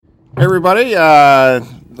everybody.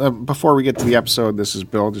 Before we get to the episode, this is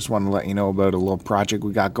Bill. Just want to let you know about a little project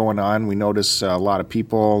we got going on. We notice a lot of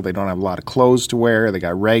people, they don't have a lot of clothes to wear. They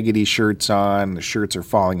got raggedy shirts on. The shirts are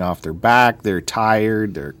falling off their back. They're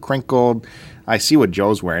tired. They're crinkled. I see what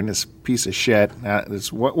Joe's wearing, this piece of shit.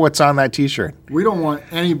 What's on that T-shirt? We don't want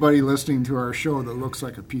anybody listening to our show that looks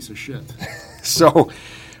like a piece of shit. So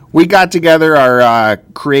we got together our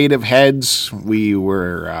creative heads. We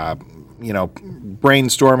were,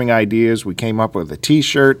 brainstorming ideas. We came up with a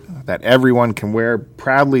T-shirt that everyone can wear,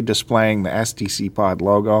 proudly displaying the STC Pod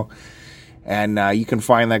logo. And you can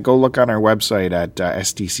find that. Go look on our website at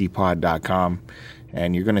stcpod.com.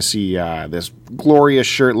 And you're going to see this glorious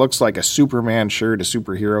shirt. Looks like a Superman shirt, a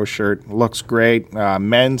superhero shirt. Looks great.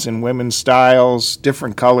 Men's and women's styles,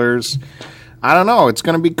 different colors. I don't know. It's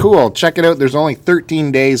going to be cool. Check it out. There's only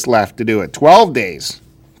 13 days left to do it. 12 days.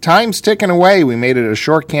 Time's ticking away. We made it a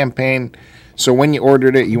short campaign. So when you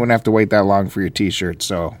ordered it, you wouldn't have to wait that long for your T-shirt.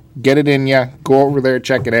 So get it in ya. Go over there,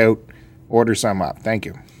 check it out. Order some up. Thank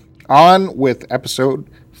you. On with episode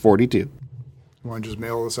 42. You want to just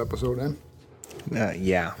mail this episode in?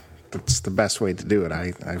 Yeah, that's the best way to do it,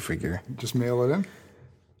 I figure. Just mail it in?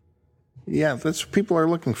 Yeah, that's what people are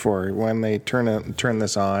looking for when they turn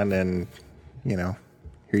this on and, hear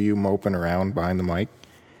you moping around behind the mic.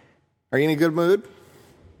 Are you in a good mood?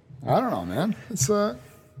 I don't know, man. It's,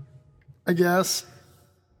 I guess.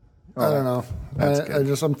 I don't know.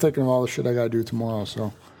 I'm thinking of all the shit I got to do tomorrow,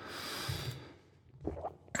 so.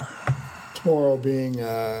 Tomorrow being,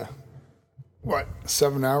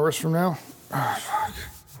 7 hours from now? Oh, fuck.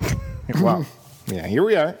 Well, yeah, here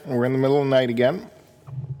we are. We're in the middle of the night again,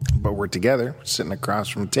 but we're together, sitting across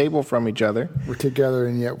from a table from each other. We're together,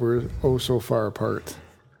 and yet we're oh so far apart.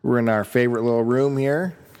 We're in our favorite little room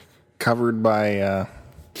here, covered by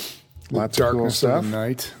lots of cool stuff. Of the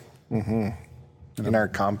night. Mm-hmm. In our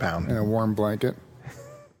compound. And a warm blanket.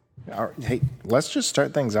 Hey, let's just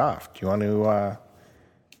start things off. Do you want to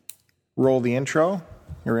roll the intro?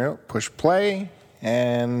 Here we go. Push play.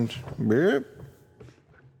 And beep.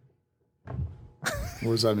 What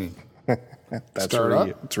does that mean? That's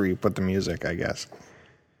where you put the music, I guess.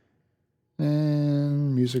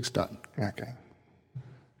 And music's done. Okay.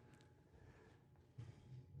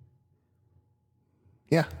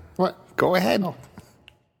 Yeah. What? Go ahead. Oh.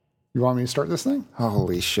 You want me to start this thing?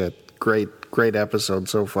 Holy shit. Great episode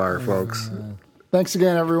so far, folks. Thanks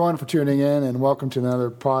again, everyone, for tuning in, and welcome to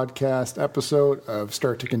another podcast episode of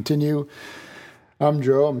Start to Continue. I'm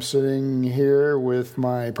Joe. I'm sitting here with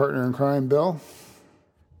my partner in crime, Bill.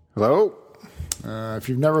 Hello. If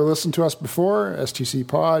you've never listened to us before, STC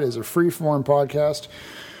Pod is a free-form podcast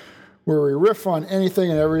where we riff on anything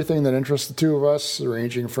and everything that interests the two of us,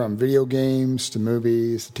 ranging from video games to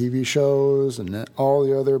movies, to TV shows, and all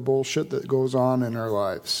the other bullshit that goes on in our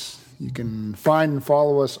lives. You can find and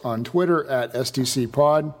follow us on Twitter at STC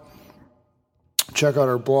Pod. Check out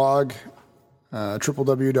our blog,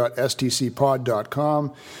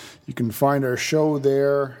 www.stcpod.com. You can find our show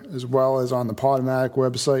there as well as on the Podomatic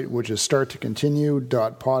website, which is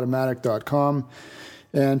starttocontinue.podomatic.com.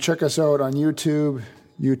 And check us out on YouTube,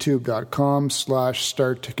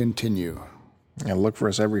 youtube.com/starttocontinue. And look for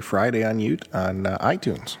us every Friday on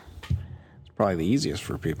iTunes. It's probably the easiest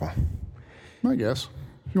for people. I guess.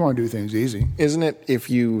 If you want to do things easy. Isn't it, if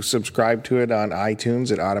you subscribe to it on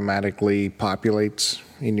iTunes, it automatically populates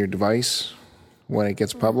in your device when it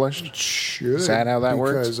gets published? It should. Is that how that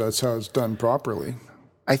works? Because that's how it's done properly.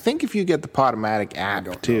 I think if you get the Podomatic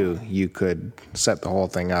app, too, you could set the whole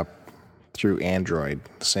thing up through Android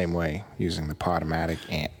the same way, using the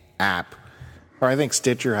Podomatic app. Or I think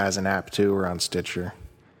Stitcher has an app, too. We're on Stitcher.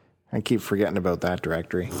 I keep forgetting about that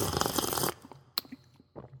directory.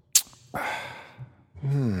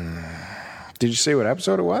 Did you say what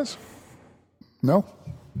episode it was? No,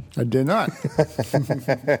 I did not.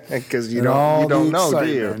 Because you don't know, do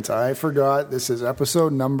you? I forgot. This is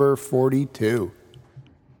episode number 42.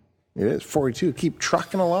 It is 42. Keep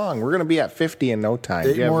trucking along. We're going to be at 50 in no time.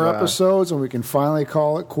 8 more episodes, and we can finally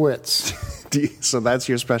call it quits. So that's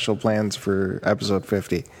your special plans for episode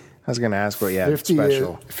 50. I was going to ask what you had 50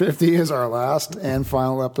 special. 50 is our last and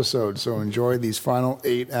final episode, so enjoy these final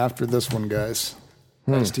 8 after this one, guys.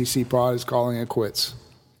 STC Pod is calling it quits.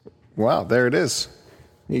 Wow, there it is.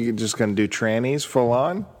 You're just going to do trannies full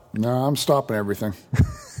on? No, I'm stopping everything.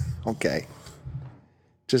 Okay.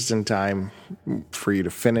 Just in time for you to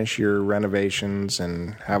finish your renovations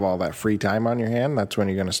and have all that free time on your hand? That's when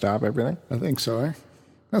you're going to stop everything? I think so, eh?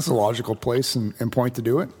 That's a logical place and point to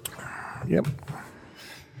do it. Yep.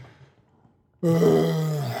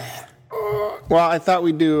 Well, I thought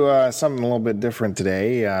we'd do something a little bit different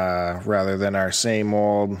today, rather than our same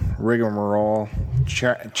old rigmarole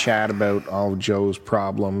chat about all of Joe's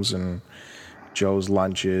problems and Joe's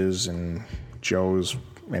lunches and Joe's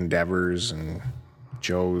endeavors and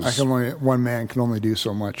Joe's. One man can only do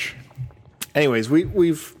so much. Anyways,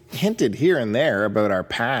 we've hinted here and there about our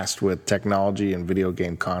past with technology and video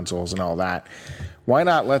game consoles and all that. Why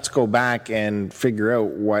not let's go back and figure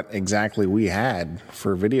out what exactly we had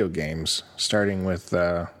for video games, starting with,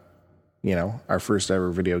 our first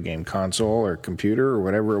ever video game console or computer or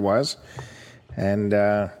whatever it was, and,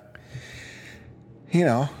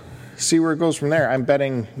 see where it goes from there. I'm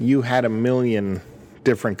betting you had a million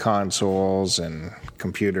different consoles and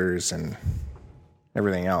computers and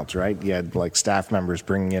everything else, right? You had, like, staff members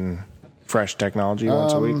bringing in fresh technology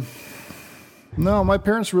once a week? No, my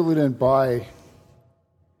parents really didn't buy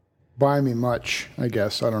me much, I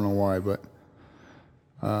guess. I don't know why, but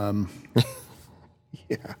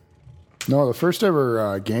yeah. No, the first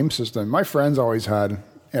ever game system, my friends always had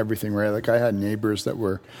everything, right? Like I had neighbors that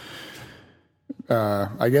were,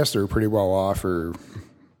 I guess they were pretty well off, or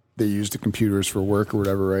they used the computers for work or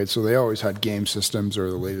whatever, right? So they always had game systems or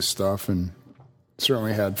the latest stuff, and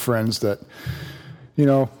certainly had friends that,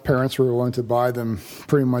 parents were willing to buy them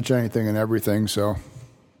pretty much anything and everything, so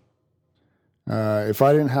if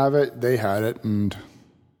I didn't have it, they had it, and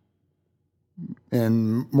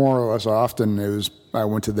more or less often I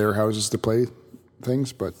went to their houses to play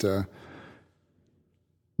things. But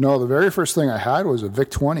no, the very first thing I had was a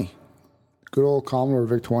VIC-20, good old Commodore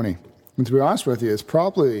VIC-20. And to be honest with you, it's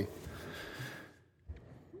probably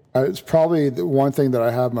the one thing that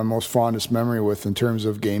I have my most fondest memory with in terms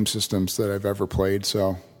of game systems that I've ever played.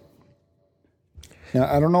 So. Yeah,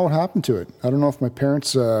 I don't know what happened to it. I don't know if my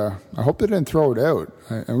parents, I hope they didn't throw it out.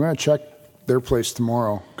 I'm going to check their place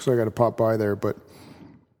tomorrow because I got to pop by there. But,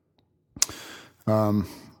 God,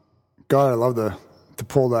 I love to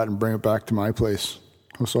pull that and bring it back to my place.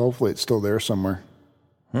 So hopefully it's still there somewhere.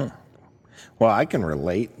 Well, I can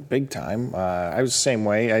relate big time. I was the same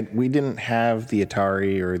way. We didn't have the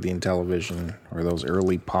Atari or the Intellivision or those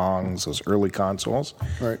early Pongs, those early consoles.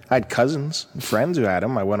 Right. I had cousins, friends who had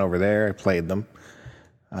them. I went over there. I played them.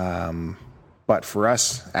 But for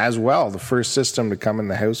us as well, the first system to come in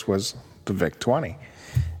the house was the VIC-20.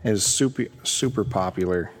 It was super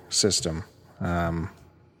popular system. It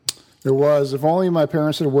was. If only my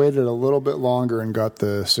parents had waited a little bit longer and got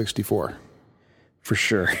the 64. For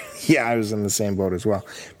sure. Yeah, I was in the same boat as well.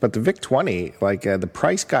 But the VIC-20, the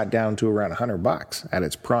price got down to around $100 at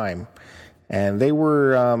its prime. And they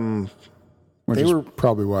were... Which is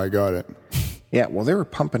probably why I got it. Yeah, well, they were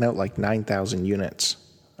pumping out like 9,000 units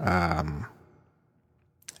a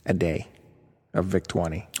day of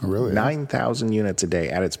VIC-20. Oh, really? 9,000 units a day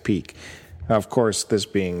at its peak. Of course, this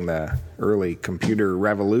being the early computer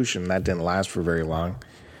revolution, that didn't last for very long.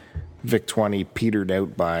 VIC-20 petered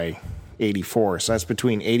out by 84, so that's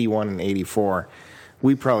between 81 and 84.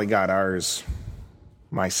 We probably got ours,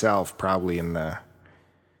 myself, probably in the...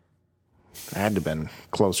 I had to have been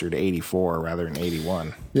closer to 84 rather than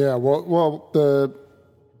 81. Yeah, well,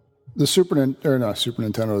 the Super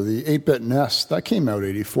Nintendo, the 8-bit NES, that came out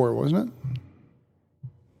 84, wasn't it?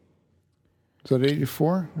 Is that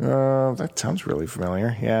 84? That sounds really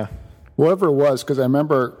familiar, yeah. Whatever it was, because I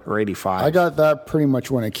remember... Or 85. I got that pretty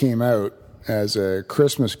much when it came out as a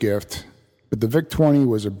Christmas gift, but the VIC-20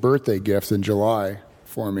 was a birthday gift in July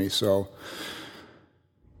for me, so...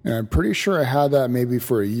 And I'm pretty sure I had that maybe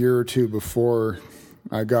for a year or two before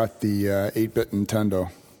I got the 8-bit Nintendo.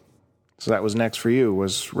 So that was next for you,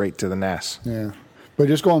 was right to the NES. Yeah. But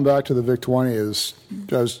just going back to the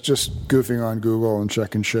VIC-20, I was just goofing on Google and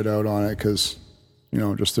checking shit out on it because,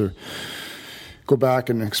 just to go back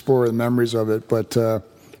and explore the memories of it. But, so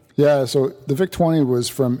the VIC-20 was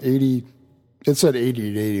from 80, it said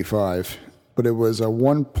 80 to 85, but it was a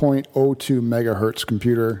 1.02 megahertz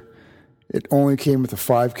computer. It only came with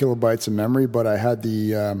 5 kilobytes of memory, but I had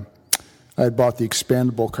I had bought the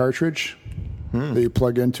expandable cartridge that you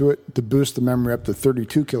plug into it to boost the memory up to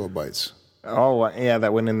 32 kilobytes. Oh, yeah,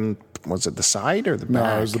 that went in, was it the side or the back?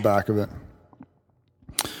 No, it was the back of it.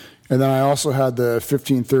 And then I also had the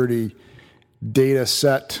 1530 data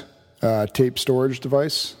set tape storage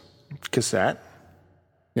device. Cassette?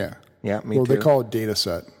 Yeah. Yeah, me too. Well, they call it data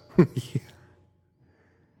set.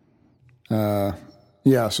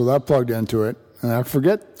 Yeah, so that plugged into it. And I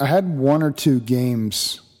forget, I had 1 or 2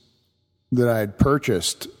 games that I had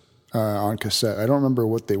purchased on cassette. I don't remember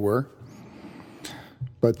what they were.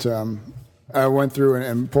 But I went through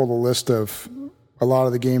and pulled a list of a lot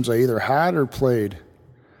of the games I either had or played.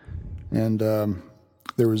 And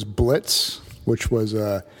there was Blitz, which was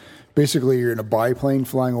a basically you're in a biplane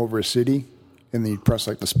flying over a city, and then you press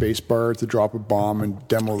like the space bar to drop a bomb and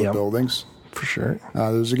demo the buildings. For sure.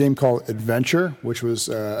 There was a game called Adventure, which was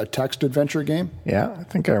a text adventure game. Yeah, I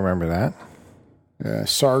think I remember that.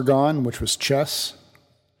 Sargon, which was chess.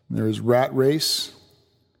 There was Rat Race.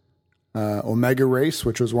 Omega Race,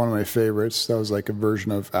 which was one of my favorites. That was like a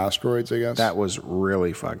version of Asteroids, I guess. That was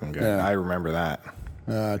really fucking good. Yeah. I remember that.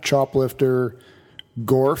 Choplifter,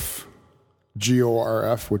 Gorf,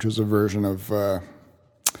 Gorf, which was a version of a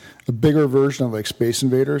bigger version of like Space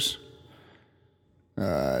Invaders.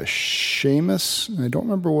 Seamus, I don't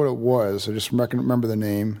remember what it was. I just remember the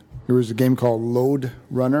name. There was a game called Lode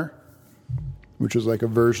Runner, which was like a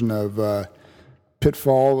version of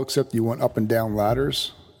Pitfall, except you went up and down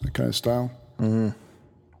ladders. That kind of style. Mm-hmm.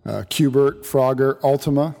 Qbert, Frogger,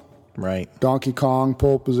 Ultima. Right. Donkey Kong,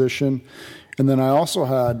 Pole Position. And then I also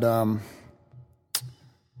had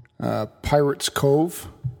Pirates Cove,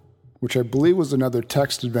 which I believe was another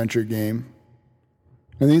text adventure game.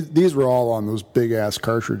 And these were all on those big-ass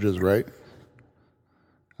cartridges, right?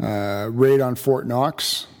 Raid on Fort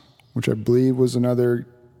Knox, which I believe was another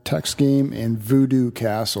text game. And Voodoo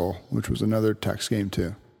Castle, which was another text game,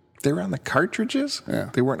 too. They were on the cartridges?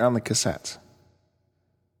 Yeah. They weren't on the cassettes.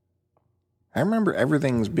 I remember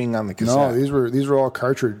everything's being on the cassette. No, these were all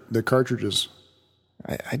the cartridges.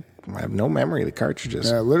 I have no memory of the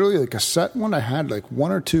cartridges. Yeah, literally the cassette one I had like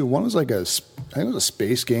one or two. One was like I think it was a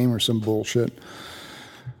space game or some bullshit.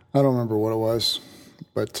 I don't remember what it was,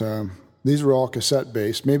 but these were all cassette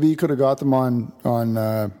based. Maybe you could have got them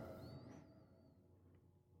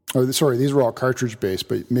these were all cartridge based,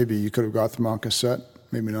 but maybe you could have got them on cassette.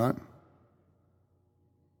 Maybe not.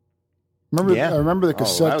 I remember the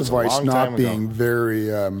cassette device not being very,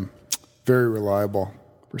 very reliable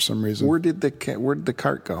for some reason. Where did the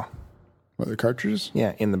cart go? What, the cartridges?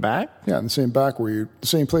 Yeah, in the back. Yeah, in the same back the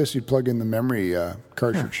same place you'd plug in the memory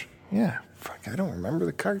cartridge. Yeah, fuck, I don't remember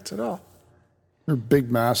the carts at all. They're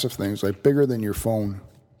big, massive things, like bigger than your phone.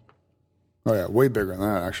 Oh yeah, way bigger than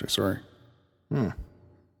that. Actually, sorry.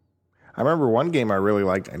 I remember one game I really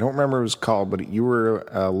liked. I don't remember what it was called, but you were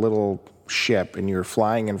a little ship and you were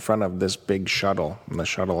flying in front of this big shuttle, and the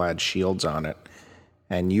shuttle had shields on it.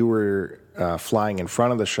 And you were flying in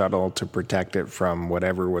front of the shuttle to protect it from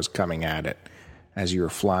whatever was coming at it as you were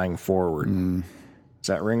flying forward. Does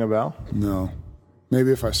that ring a bell? No.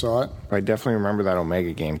 Maybe if I saw it. I definitely remember that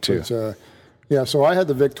Omega game, too. But, yeah, so I had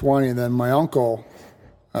the VIC-20, and then my uncle...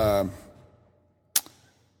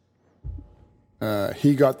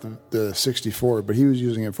 he got the 64, but he was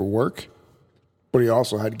using it for work. But he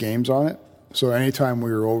also had games on it. So anytime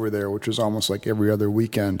we were over there, which was almost like every other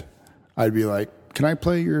weekend, I'd be like, "Can I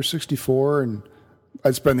play your 64?" And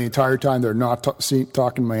I'd spend the entire time there not talking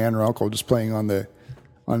to my aunt or uncle, just playing on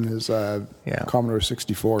his Commodore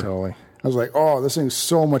 64. Totally. I was like, "Oh, this thing's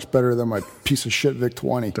so much better than my piece of shit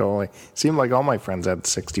VIC-20." Totally. Seemed like all my friends had the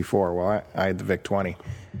 64. Well, I had the VIC-20.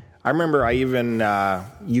 I remember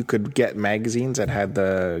you could get magazines that had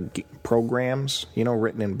the programs,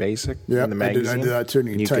 written in BASIC in the magazine. I did that too.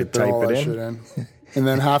 And you could type all that shit in. And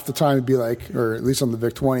then half the time it'd be like, or at least on the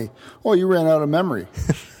VIC-20, "Oh, you ran out of memory."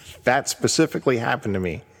 That specifically happened to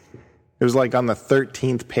me. It was like on the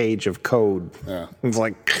 13th page of code. Yeah. It was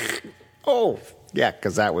like, oh, yeah,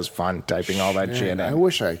 because that was fun, typing all that shit in. I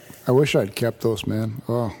wish I'd kept those, man.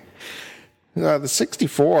 Oh. The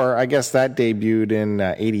 64, I guess that debuted in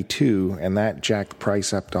 82, and that jacked the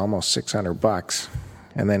price up to almost $600.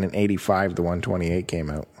 And then in 85, the 128 came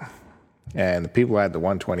out. And the people who had the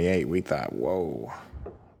 128, we thought, whoa,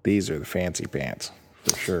 these are the fancy pants,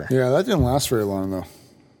 for sure. Yeah, that didn't last very long, though,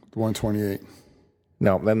 the 128.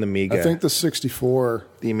 No, then the Amiga. I think the 64.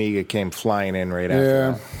 The Amiga came flying in right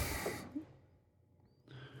after that.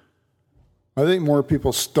 I think more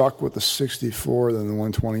people stuck with the 64 than the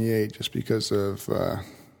 128 just because of... Well,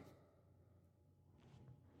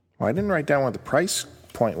 I didn't write down what the price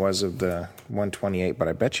point was of the 128, but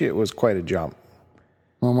I bet you it was quite a jump.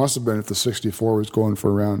 Well, it must have been if the 64 was going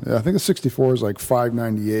for around... I think the 64 is like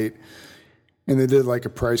 $598, and they did like a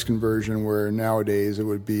price conversion where nowadays it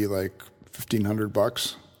would be like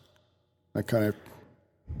 $1,500. That kind of...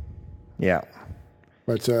 Yeah.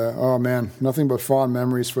 But, oh man, nothing but fond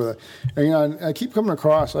memories for that. And, I keep coming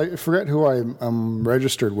across, I forget who I'm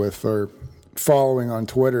registered with or following on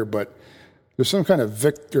Twitter, but there's some kind of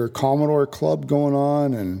Victor Commodore club going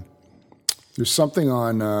on, and there's something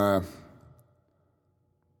on,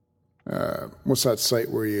 what's that site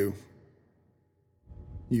where you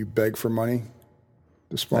beg for money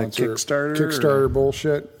to sponsor? Like Kickstarter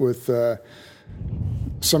bullshit with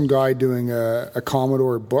some guy doing a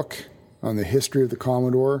Commodore book on the history of the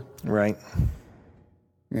Commodore. Right.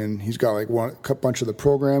 and he's got like a bunch of the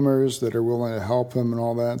programmers that are willing to help him and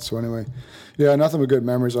all that. So anyway, yeah, nothing but good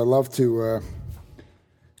memories. I'd love to.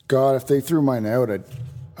 God, if they threw mine out,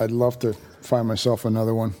 I'd love to find myself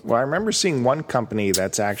another one. Well, I remember seeing one company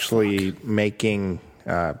that's actually making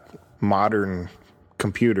modern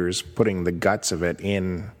computers, putting the guts of it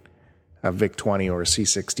in a VIC-20 or a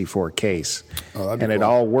C64 case. Oh, that'd be and cool. It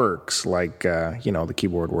all works, like, the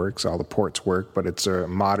keyboard works, all the ports work, but it's a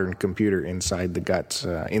modern computer inside the guts,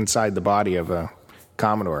 inside the body of a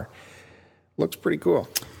Commodore. Looks pretty cool.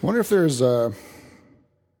 I wonder if there's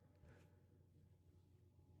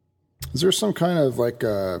is there some kind of like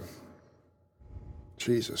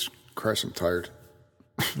Jesus Christ, I'm tired.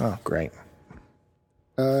 Oh, great.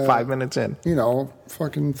 5 minutes in.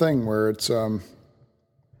 Fucking thing where it's you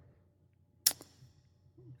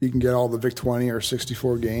can get all the VIC-20 or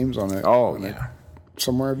 64 games on it. Oh, yeah.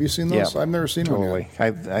 Somewhere. Have you seen those? Yeah, I've never seen one totally.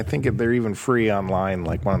 yet. I think they're even free online,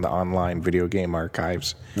 like one of the online video game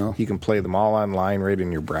archives. No? You can play them all online right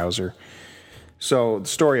in your browser. So the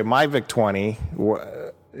story of my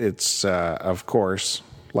VIC-20, it's, of course,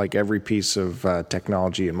 like every piece of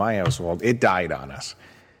technology in my household, it died on us.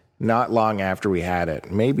 Not long after we had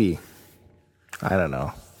it. Maybe, I don't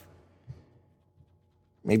know,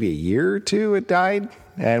 maybe a year or two it died.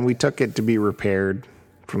 And we took it to be repaired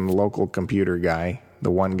from the local computer guy,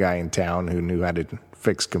 the one guy in town who knew how to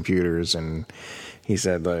fix computers. And he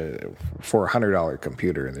said, for a $100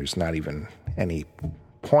 computer, there's not even any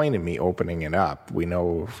point in me opening it up. We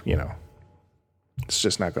know, it's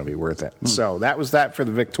just not going to be worth it. So that was that for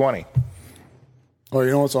the VIC-20. Oh,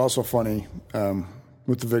 you know what's also funny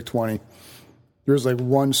with the VIC-20? There's like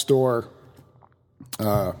one store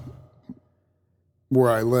where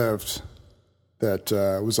I lived that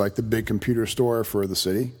was like the big computer store for the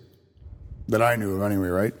city that I knew of anyway,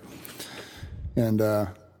 right? And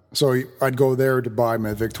so I'd go there to buy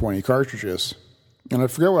my VIC-20 cartridges. And I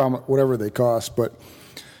forget whatever they cost, but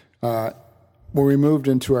when we moved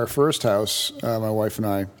into our first house, my wife and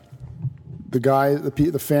I,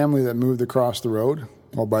 the family that moved across the road,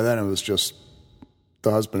 well, by then it was just the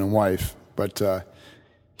husband and wife, but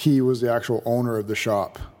he was the actual owner of the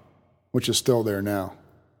shop, which is still there now.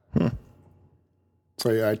 So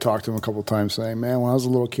yeah, I talked to him a couple of times saying, man, when I was a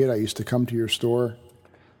little kid, I used to come to your store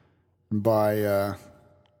and buy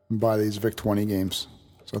these VIC-20 games.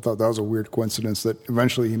 So I thought that was a weird coincidence that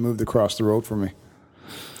eventually he moved across the road from me.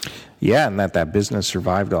 Yeah, and that business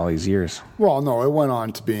survived all these years. Well, no, it went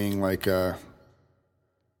on to being like, like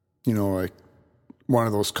one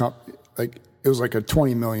of those, it was like a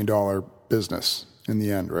 $20 million business in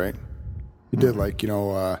the end, right? It did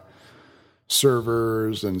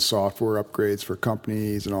servers and software upgrades for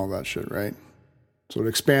companies and all that shit, right? So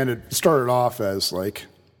it started off as like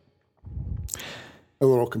a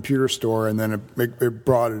little computer store, and then it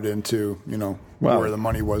brought it into, where the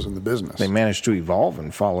money was in the business. They managed to evolve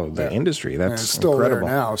and follow the industry. That's and it's still incredible.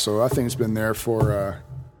 there now, so that thing's been there for...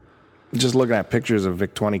 Just looking at pictures of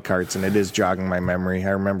VIC-20 carts, and it is jogging my memory. I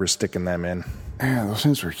remember sticking them in. Yeah, those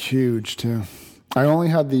things were huge, too. I only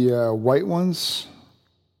had the white ones.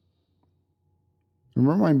 I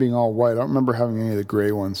remember mine being all white. I don't remember having any of the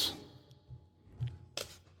gray ones.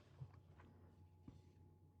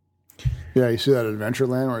 Yeah, you see that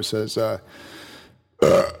Adventureland where it says,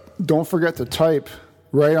 don't forget to type,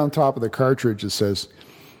 right on top of the cartridge, it says,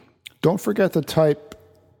 don't forget to type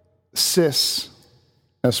SYS,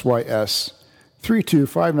 SYS,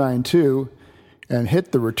 32592, and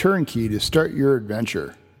hit the return key to start your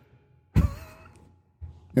adventure.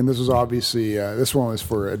 And this was obviously, this one was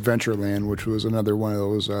for Adventureland, which was another one of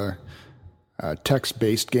those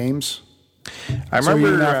text-based games. I remember,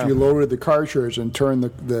 so even after you loaded the cartridge and turned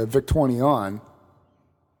the VIC-20 on,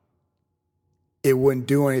 it wouldn't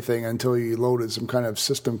do anything until you loaded some kind of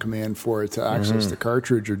system command for it to access the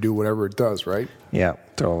cartridge or do whatever it does, right? Yeah,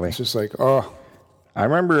 totally. It's just like, oh. I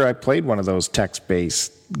remember I played one of those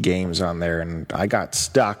text-based games on there, and I got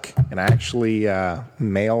stuck, and I actually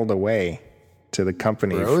mailed away to the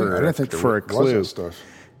company for a clue. Stuff.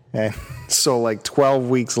 And so like 12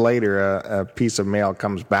 weeks later, a piece of mail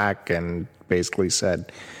comes back and basically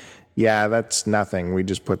said, yeah, that's nothing. We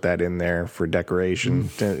just put that in there for decoration.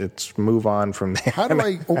 It's move on from there. How do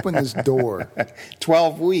I open this door?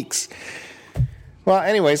 12 weeks. Well,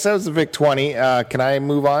 anyways, that was the VIC-20. Can I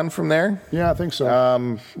move on from there? Yeah, I think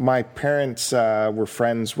so. My parents were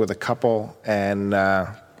friends with a couple, and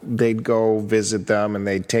they'd go visit them, and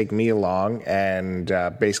they'd take me along. And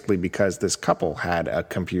basically because this couple had a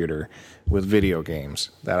computer with video games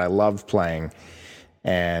that I loved playing,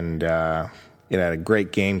 and it had a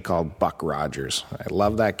great game called Buck Rogers. I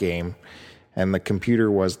love that game. And the computer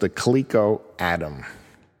was the Coleco Adam.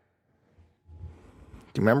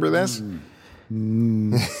 you remember this?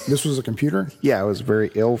 This was a computer? Yeah, it was a very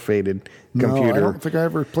ill-fated computer. No, I don't think I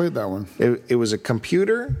ever played that one. It was a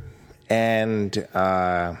computer, and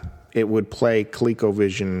it would play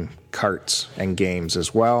ColecoVision carts and games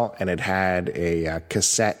as well, and it had a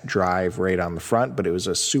cassette drive right on the front, but it was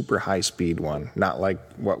a super high-speed one, not like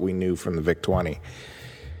what we knew from the VIC-20.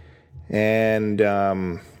 And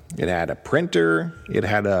it had a printer. It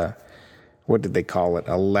had a, what did they call it?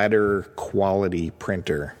 A letter quality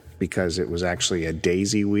printer, because it was actually a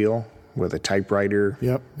daisy wheel with a typewriter.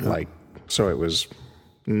 Yep. Like, so it was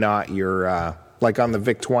not your, like on the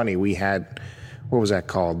VIC-20, we had, what was that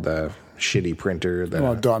called? The shitty printer.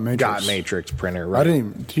 The dot matrix. Dot matrix printer, right?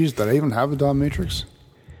 Did I even have a dot matrix?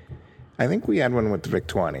 I think we had one with the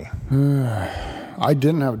VIC-20. I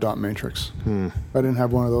didn't have a dot matrix. I didn't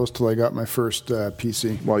have one of those till I got my first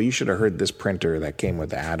PC. Well, you should have heard this printer that came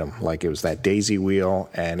with the Atom. Like, it was that daisy wheel,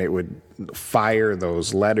 and it would fire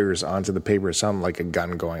those letters onto the paper, something like a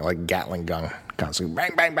gun going, like Gatling gun, constantly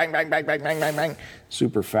bang, bang, bang, bang, bang, bang, bang, bang, bang,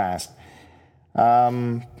 super fast.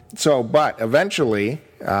 But eventually,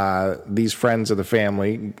 these friends of the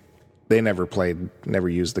family, they never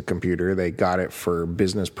used the computer. They got it for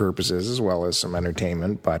business purposes as well as some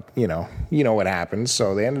entertainment, but you know what happens.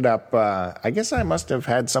 So they ended up, I guess I must have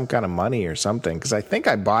had some kind of money or something, because I think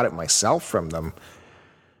I bought it myself from them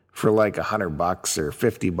for like $100 or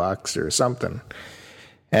 $50 or something.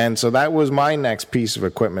 And so that was my next piece of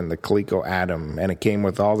equipment, the Coleco Atom, and it came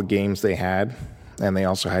with all the games they had. And they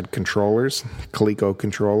also had controllers, Coleco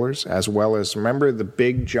controllers, as well as, remember the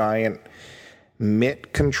big giant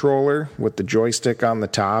MIT controller with the joystick on the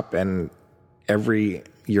top, and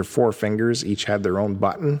your 4 fingers each had their own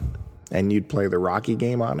button, and you'd play the Rocky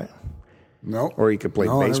game on it? No. Or you could play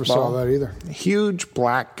baseball. I never saw that either. Huge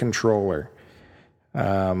black controller.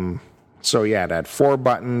 So yeah, it had 4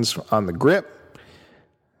 buttons on the grip,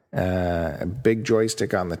 a big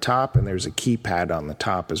joystick on the top, and there's a keypad on the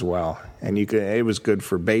top as well. And it was good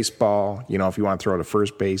for baseball. You know, if you want to throw to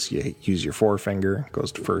first base, you use your forefinger,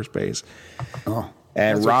 goes to first base. Oh,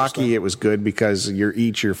 and Rocky, it was good because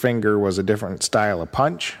your finger was a different style of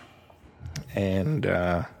punch. And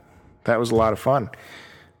that was a lot of fun.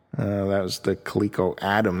 That was the Coleco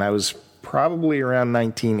Atom. That was probably around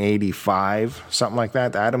 1985, something like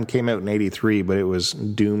that. The Atom came out in 83, but it was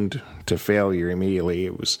doomed to failure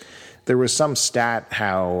immediately. There was some stat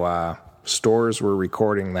how stores were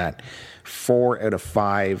recording that 4 out of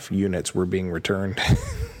 5 units were being returned.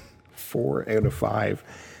 4 out of 5.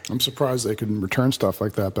 I'm surprised they could return stuff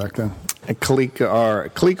like that back then.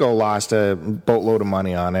 Coleco lost a boatload of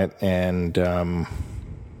money on it, and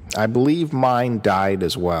I believe mine died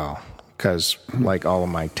as well, because like all of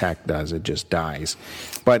my tech does, it just dies.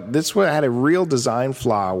 But this one had a real design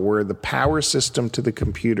flaw where the power system to the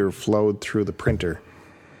computer flowed through the printer.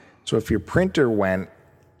 So if your printer went,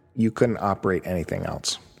 you couldn't operate anything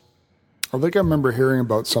else. I think I remember hearing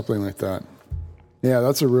about something like that. Yeah,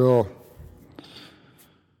 that's a real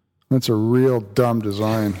dumb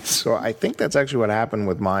design. So I think that's actually what happened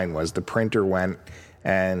with mine, was the printer went,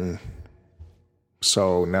 and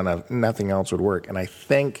so nothing else would work. And I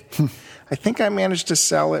think I managed to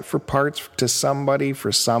sell it for parts to somebody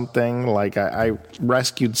for something. Like I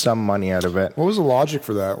rescued some money out of it. What was the logic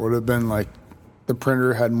for that? Would it have been like the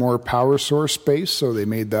printer had more power source space, so they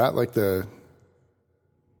made that like the...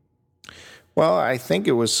 Well, I think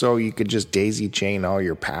it was so you could just daisy chain all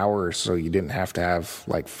your power, so you didn't have to have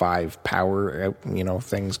like 5 power,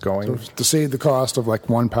 things going. So to save the cost of like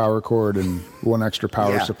 1 power cord and 1 extra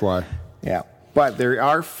power supply. Yeah. But there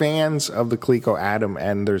are fans of the Coleco Atom,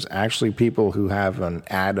 and there's actually people who have an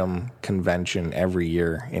Atom convention every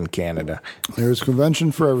year in Canada. There's a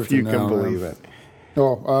convention for everything. You can believe it.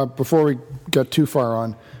 Oh, before we get too far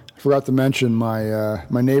on, I forgot to mention my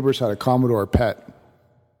neighbors had a Commodore PET.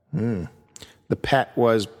 The PET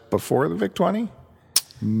was before the VIC-20?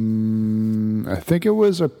 I think it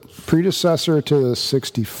was a predecessor to the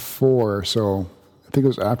 64, so I think it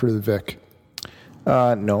was after the VIC.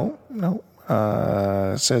 No.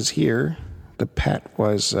 It says here the PET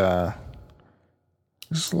was like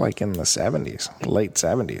in the 70s, late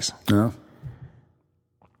 70s. Yeah.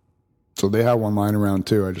 So they had one lying around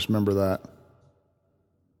too. I just remember that.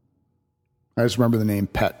 I just remember the name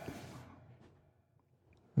PET.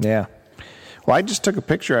 Yeah. Well, I just took a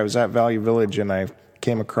picture. I was at Value Village, and I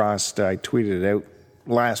came across, I tweeted it out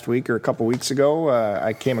last week or a couple weeks ago.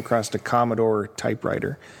 I came across a Commodore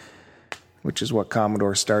typewriter, which is what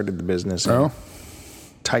Commodore started the business in. Oh.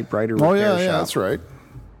 Typewriter repair shop. Yeah, that's right.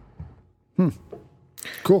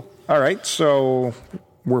 Cool. All right, so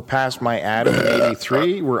we're past my Atom in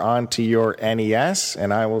 83. We're on to your NES,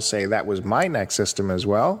 and I will say that was my next system as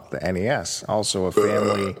well, the NES. Also a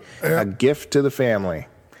family, a gift to the family.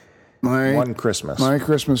 One Christmas. My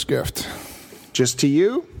Christmas gift. Just to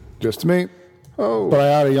you? Just to me. Oh. But I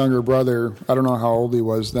had a younger brother. I don't know how old he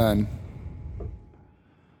was then.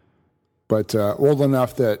 But old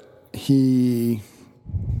enough that he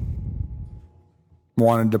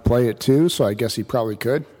wanted to play it too, so I guess he probably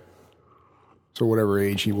could. So whatever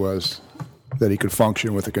age he was, that he could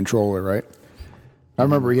function with a controller, right? I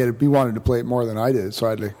remember he wanted to play it more than I did, so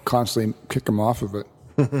I had to constantly kick him off of it.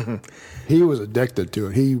 He was addicted to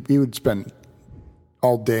it. He would spend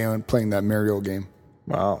all day on playing that Mario game.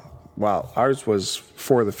 Well, ours was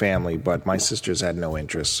for the family, but my sisters had no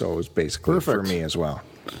interest, so it was basically for me as well.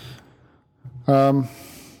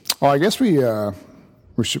 I guess we went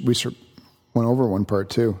over one part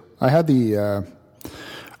too. I had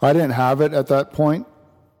I didn't have it at that point,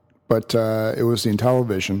 but it was the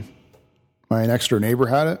Intellivision. My next door neighbor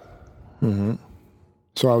had it. Mm-hmm.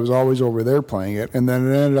 So I was always over there playing it, and then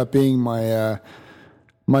it ended up being my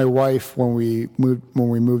wife when we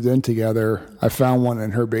moved in together. I found one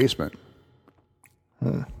in her basement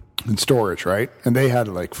in storage, right? And they had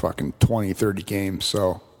like fucking 20, 30 games.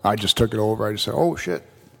 So I just took it over. I just said, "Oh shit,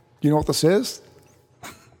 do you know what this is?"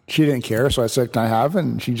 She didn't care, so I said, "Can I have it?"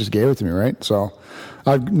 And she just gave it to me, right? So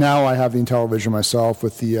now I have the Intellivision myself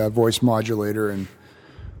with the voice modulator and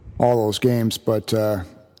all those games. But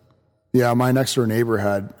yeah, my next door neighbor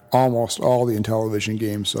had almost all the Intellivision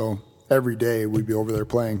games, so every day we'd be over there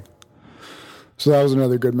playing. So that was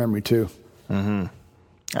another good memory too. Mm-hmm.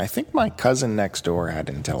 I think my cousin next door had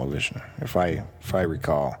Intellivision, if I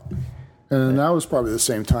recall. And that was probably the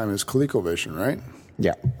same time as ColecoVision, right?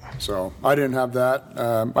 Yeah. So I didn't have that.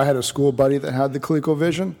 I had a school buddy that had the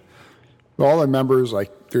ColecoVision. All I remember is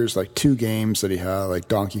there's 2 games that he had, like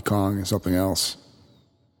Donkey Kong and something else.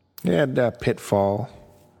 He had Pitfall.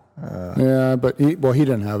 Yeah, but he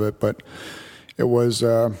didn't have it. But it was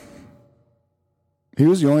he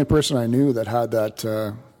was the only person I knew that had that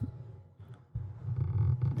the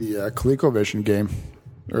ColecoVision game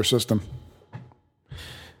or system.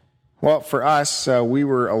 Well, for us, we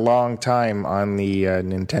were a long time on the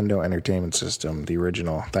Nintendo Entertainment System, the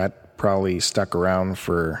original. That probably stuck around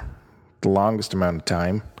for the longest amount of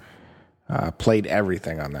time. Played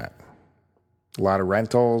everything on that. A lot of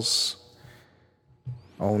rentals.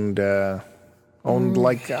 Owned I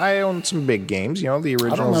owned some big games. You know, the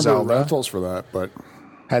original I don't remember Zelda. rentals for that, but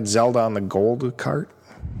Had Zelda on the gold cart.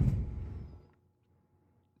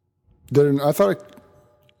 I thought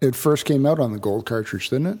it first came out on the gold cartridge,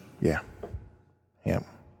 didn't it? Yeah. It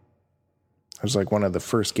was like one of the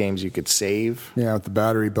first games you could save. Yeah, with the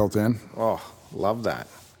battery built in. Oh, love that.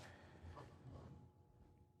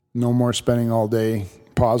 No more spending all day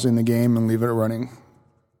pausing the game and leave it running.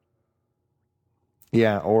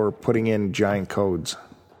 Yeah, or putting in giant codes.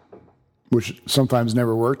 Which sometimes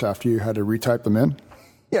never worked after you had to retype them in.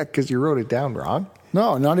 Yeah, because you wrote it down wrong.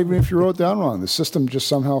 No, not even if you wrote it down wrong. The system just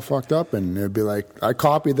somehow fucked up, and it'd be like, I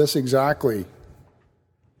copied this exactly.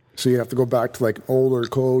 So you have to go back to older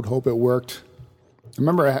code, hope it worked. I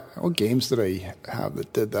remember, what games did I have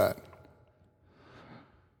that did that? It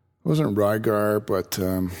wasn't Rygar, but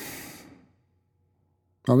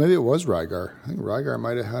maybe it was Rygar. I think Rygar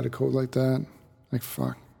might have had a code like that.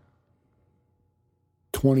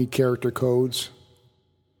 20 character codes.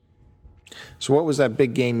 So what was that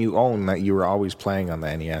big game you owned that you were always playing on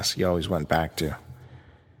the NES? You always went back to?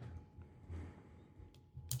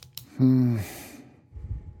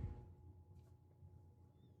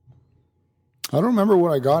 I don't remember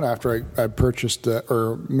what I got after I purchased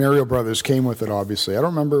or Mario Brothers came with it, obviously. I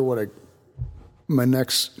don't remember what my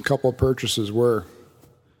next couple of purchases were.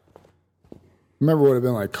 I remember it would have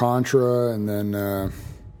been like Contra, and then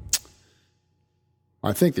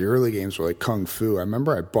I think the early games were like Kung Fu. I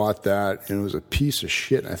remember I bought that, and it was a piece of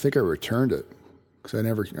shit. I think I returned it because I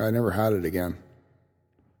never had it again.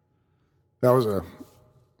 That was a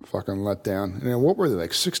fucking letdown. And then what were they,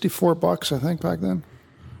 like $64, I think, back then?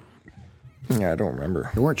 Yeah, I don't remember.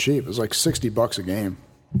 They weren't cheap. It was like $60 a game.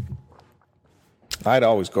 I'd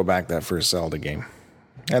always go back to that first Zelda game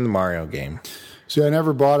and the Mario game. See, I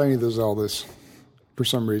never bought any of the Zeldas for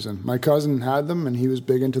some reason. My cousin had them, and he was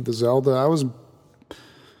big into the Zelda. What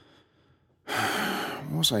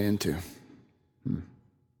was I into?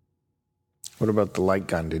 What about the light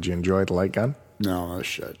gun? Did you enjoy the light gun? No, that was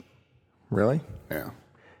shit. Really? Yeah.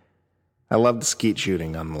 I love the skeet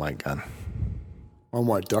shooting on the light gun. On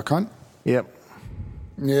what, Duck Hunt? Yep.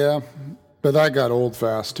 Yeah, but that got old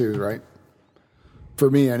fast too, right?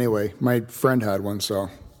 For me, anyway. My friend had one, so.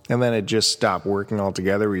 And then it just stopped working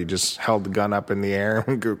altogether, where you just held the gun up in the air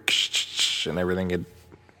and go, and everything,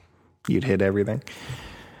 you'd hit everything.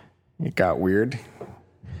 It got weird.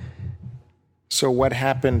 So what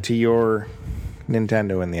happened to your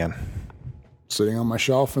Nintendo in the end? Sitting on my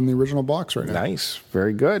shelf in the original box right now. Nice.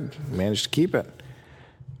 Very good. Managed to keep it.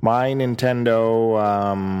 My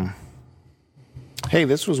Nintendo, hey,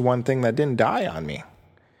 this was one thing that didn't die on me.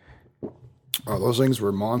 Oh, those things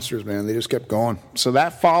were monsters, man. They just kept going. So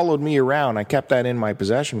that followed me around. I kept that in my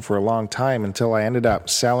possession for a long time until I ended up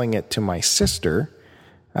selling it to my sister.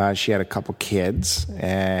 She had a couple kids,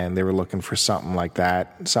 and they were looking for something like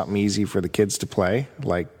that, something easy for the kids to play,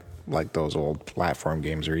 like those old platform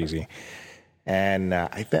games are easy. And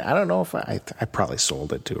I don't know if I probably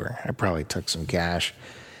sold it to her. I probably took some cash.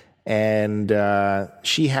 And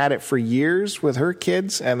she had it for years with her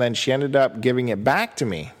kids, and then she ended up giving it back to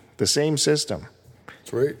me, the same system.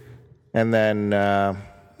 Sweet. And then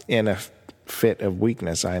in a fit of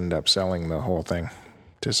weakness, I ended up selling the whole thing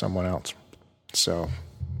to someone else. So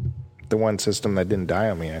the one system that didn't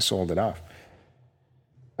die on me, I sold it off.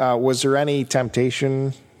 Was there any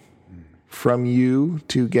temptation from you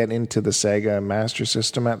to get into the Sega Master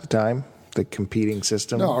System at the time, the competing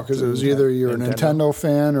system? No, because it was either you're a Nintendo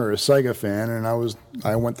fan or a Sega fan, and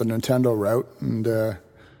I went the Nintendo route and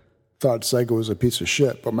thought Sega was a piece of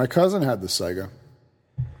shit. But my cousin had the Sega.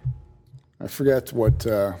 I forget what.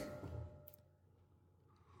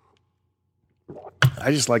 I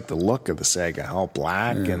just like the look of the Sega, all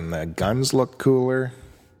black, and the guns look cooler.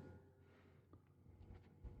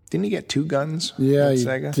 Didn't you get 2 guns? Yeah, you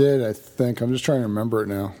Sega? did, I think. I'm just trying to remember it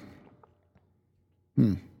now.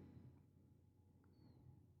 I'm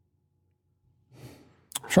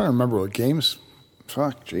trying to remember what games.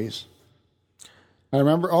 Fuck, jeez. All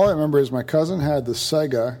I remember is my cousin had the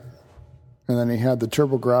Sega, and then he had the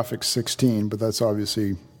TurboGrafx 16, but that's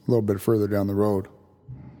obviously a little bit further down the road.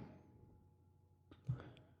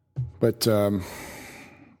 But no,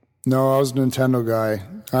 I was a Nintendo guy.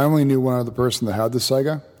 I only knew one other person that had the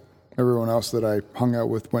Sega. Everyone else that I hung out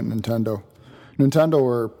with went Nintendo. Nintendo,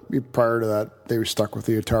 or prior to that, they were stuck with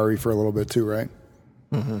the Atari for a little bit too, right?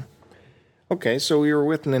 Mm-hmm. Okay, so you were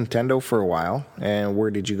with Nintendo for a while, and where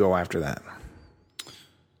did you go after that?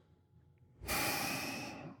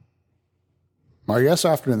 I guess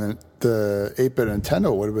after the 8-bit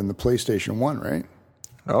Nintendo would have been the PlayStation 1, right?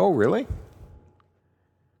 Oh, really?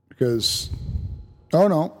 Because,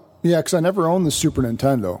 because I never owned the Super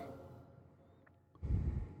Nintendo.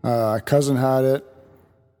 Cousin had it.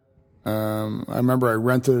 I remember I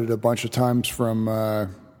rented it a bunch of times from, I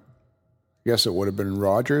guess it would have been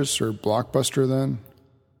Rogers or Blockbuster then.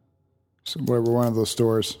 So whatever, one of those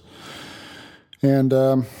stores. And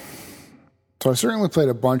so I certainly played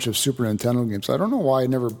a bunch of Super Nintendo games. I don't know why I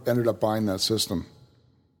never ended up buying that system.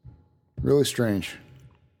 Really strange.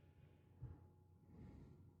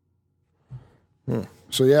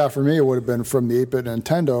 So yeah, for me it would have been from the 8-bit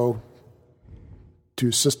Nintendo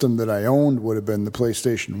to system that I owned would have been the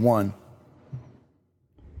PlayStation 1.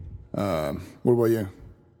 What about you?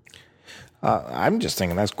 I'm just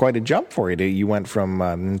thinking that's quite a jump for you. You went from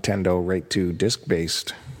Nintendo right to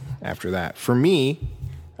disc-based after that. For me,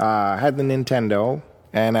 I had the Nintendo,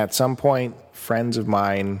 and at some point, friends of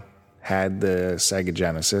mine had the Sega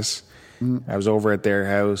Genesis. I was over at their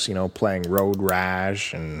house, playing Road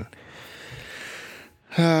Rash and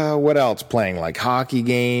what else? Playing like hockey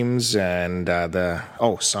games and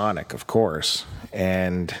Sonic, of course.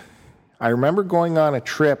 And I remember going on a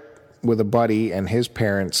trip with a buddy and his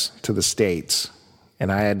parents to the States,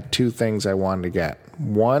 and I had 2 things I wanted to get.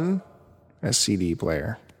 One, a CD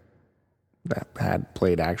player that had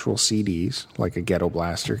played actual CDs, like a Ghetto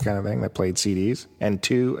Blaster kind of thing that played CDs. And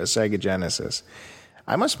 2, a Sega Genesis.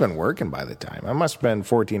 I must have been working by the time. I must have been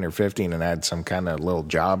 14 or 15 and had some kind of little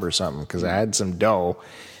job or something, because I had some dough.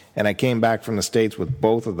 And I came back from the States with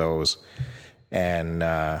both of those. And,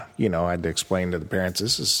 I had to explain to the parents,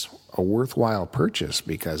 this is a worthwhile purchase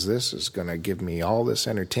because this is going to give me all this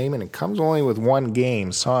entertainment. It comes only with one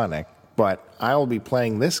game, Sonic, but I will be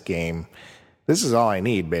playing this game. This is all I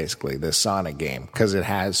need, basically, this Sonic game, because it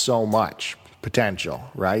has so much potential,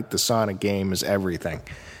 right? The Sonic game is everything.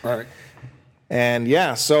 All right.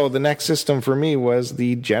 And so the next system for me was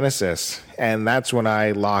the Genesis. And that's when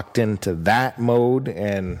I locked into that mode.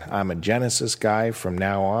 And I'm a Genesis guy from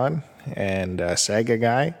now on and a Sega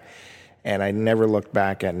guy. And I never looked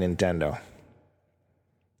back at Nintendo.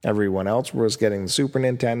 Everyone else was getting the Super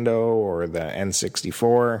Nintendo or the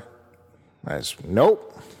N64.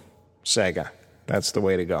 Nope, Sega. That's the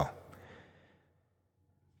way to go.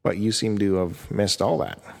 But you seem to have missed all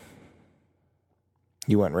that.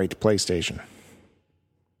 You went right to PlayStation.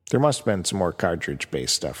 There must have been some more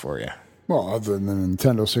cartridge-based stuff for you. Well, other than the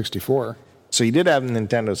Nintendo 64. So you did have the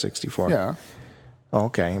Nintendo 64? Yeah. Oh,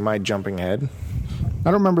 okay. Am I jumping ahead? I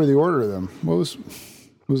don't remember the order of them. What was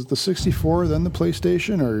it the 64, then the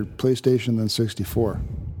PlayStation, or PlayStation, then 64?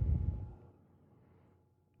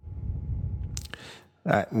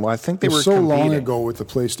 Well, I think they were so competing. long ago with the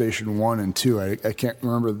PlayStation 1 and 2. I can't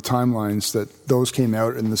remember the timelines that those came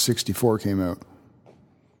out and the 64 came out.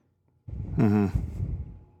 Mm-hmm.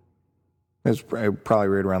 It was probably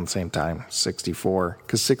right around the same time, 64.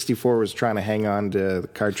 Because 64 was trying to hang on to the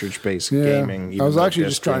cartridge-based gaming. I was actually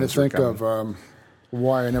just trying to think of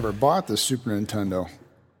why I never bought the Super Nintendo.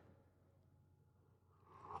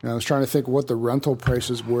 And I was trying to think what the rental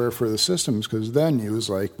prices were for the systems, because then it was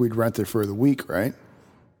like we'd rent it for the week, right?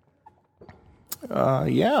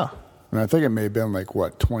 Yeah. And I think it may have been like,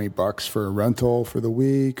 what, $20 for a rental for the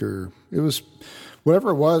week, or it was whatever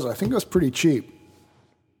it was. I think it was pretty cheap.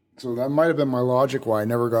 So that might have been my logic why I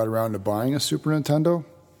never got around to buying a Super Nintendo.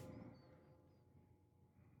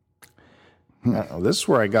 This is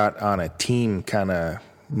where I got on a team kind of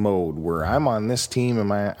mode where I'm on this team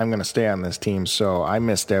and I'm going to stay on this team. So I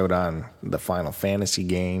missed out on the Final Fantasy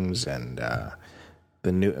games and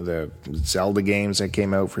the Zelda games that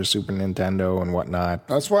came out for Super Nintendo and whatnot.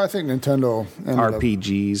 That's why I think Nintendo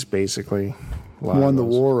RPGs basically won the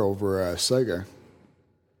war over Sega.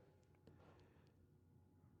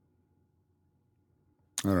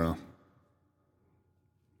 I don't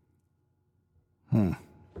know.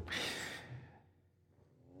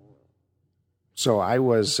 So I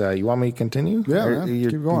was. You want me to continue? Yeah, man.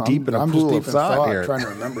 You're Keep going. Deep in a I'm pool just of deep in thought here. Trying to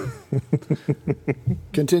remember.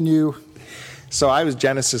 Continue. So I was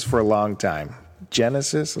Genesis for a long time. With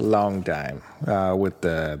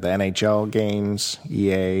the NHL games,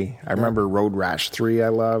 EA. I remember Road Rash 3 I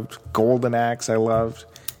loved. Golden Axe I loved.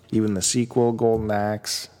 Even the sequel, Golden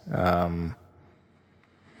Axe. I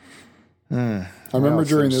remember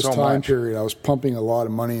during this time period, I was pumping a lot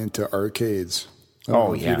of money into arcades. I don't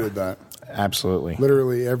know if you did that. Absolutely.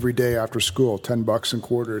 Literally every day after school, $10 in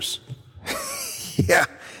quarters. Yeah.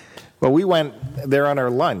 Well, we went there on our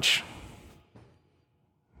lunch.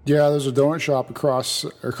 Yeah, there's a donut shop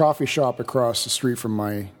coffee shop across the street from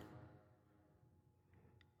my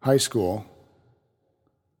high school.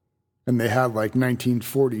 And they had like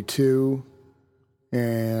 1942.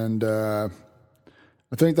 And I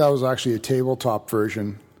think that was actually a tabletop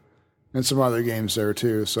version. And some other games there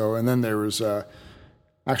too. So, and then there was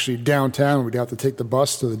actually downtown. We'd have to take the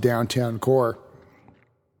bus to the downtown core.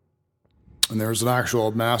 And there was an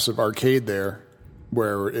actual massive arcade there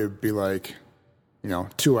where it would be like,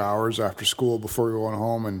 2 hours after school before we were going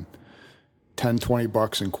home and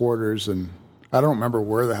 $10-20 in quarters. And I don't remember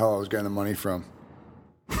where the hell I was getting the money from.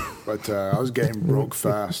 But I was getting broke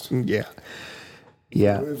fast. Yeah.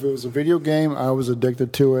 Yeah. If it was a video game, I was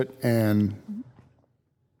addicted to it. And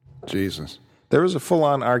Jesus. There was a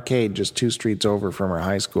full-on arcade just 2 streets over from our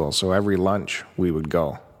high school. So every lunch we would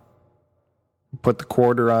go. Put the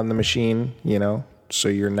quarter on the machine, so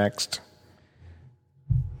you're next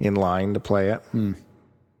in line to play it.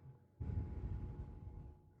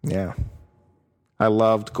 Yeah. I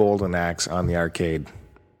loved Golden Axe on the arcade.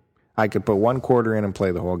 I could put 1 quarter in and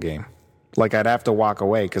play the whole game. Like I'd have to walk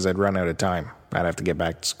away because I'd run out of time. I'd have to get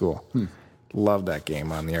back to school. Loved that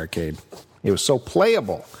game on the arcade. It was so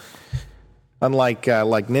playable. Unlike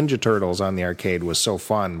like Ninja Turtles on the arcade was so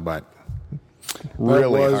fun, but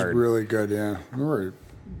really hard. That was really good, yeah. I remember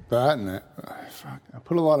that and that. I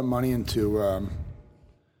put a lot of money into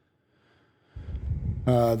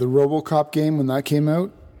the RoboCop game when that came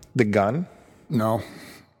out. The gun? No.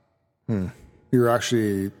 It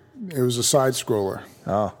was a side scroller.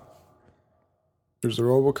 Oh. There's the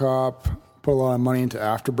RoboCop. Put a lot of money into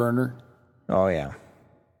Afterburner. Oh, yeah.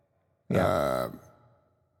 Yeah.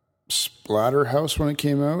 Splatterhouse when it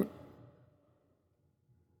came out.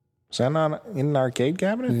 Was that not in an arcade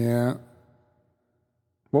cabinet? Yeah.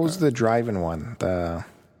 What was the driving one?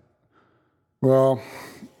 Well,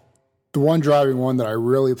 the one driving one that I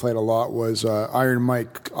really played a lot was Iron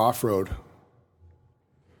Mike Off-Road.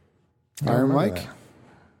 Iron Mike? That.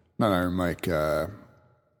 Not Iron Mike.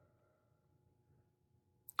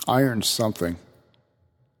 Iron something.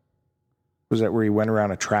 Was that where you went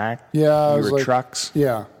around a track? Yeah. You were trucks?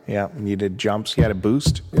 Yeah. Yeah. And you did jumps. You had a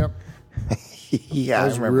boost? Yep. Yeah, I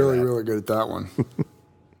was really, really good at that one.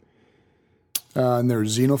 And there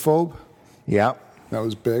was Xenophobe. Yeah. That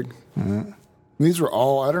was big. Mm-hmm. These were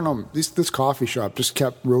all, I don't know, this coffee shop just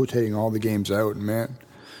kept rotating all the games out, and man,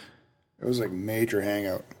 it was like major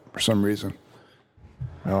hangout for some reason.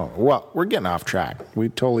 Oh, well, we're getting off track. We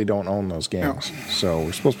totally don't own those games. No. So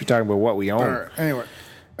we're supposed to be talking about what we own. All right, anyway,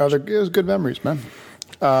 It was good memories, man.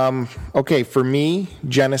 Okay, for me,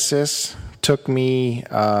 Genesis took me,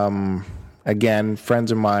 again,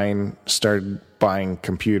 friends of mine started buying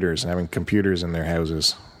computers and having computers in their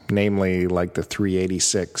houses, namely like the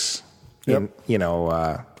 386,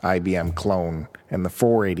 IBM clone, and the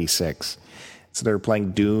 486. So they were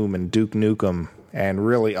playing Doom and Duke Nukem and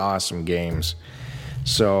really awesome games.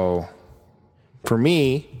 So for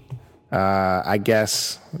me, I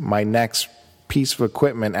guess my next piece of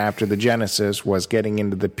equipment after the Genesis was getting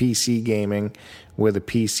into the PC gaming with a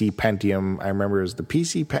PC Pentium. I remember it was the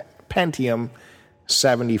PC Pentium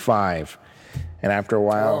 75. And after a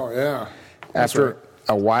while,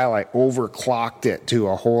 a while, I overclocked it to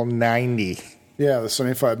a whole 90. Yeah, the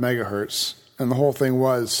 75 megahertz. And the whole thing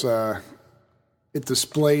was it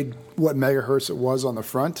displayed what megahertz it was on the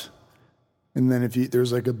front. And then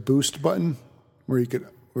there's like a boost button where you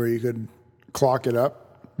could clock it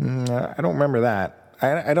up. I don't remember that.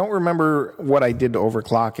 I don't remember what I did to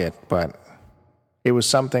overclock it, but it was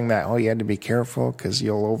something that, you had to be careful because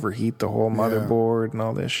you'll overheat the whole motherboard and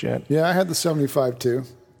all this shit. Yeah, I had the 75 too.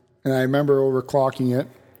 And I remember overclocking it.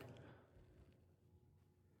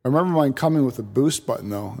 I remember mine coming with a boost button,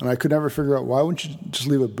 though, and I could never figure out why wouldn't you just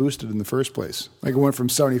leave it boosted in the first place? Like it went from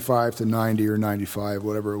 75 to 90 or 95,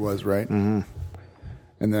 whatever it was, right? Mm-hmm.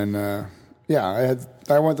 And then,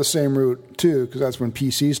 I went the same route, too, because that's when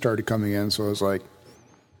PCs started coming in, so I was like...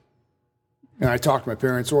 And I talked to my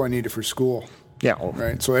parents, I need it for school. Yeah.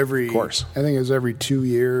 Right? So of course. I think it was every 2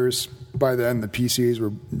 years. By then, the PCs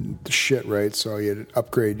were the shit, right? So you had to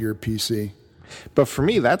upgrade your PC. But for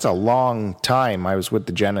me, that's a long time. I was with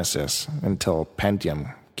the Genesis until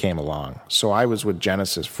Pentium came along. So I was with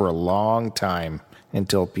Genesis for a long time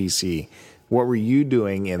until PC. What were you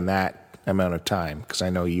doing in that amount of time? Because I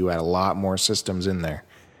know you had a lot more systems in there.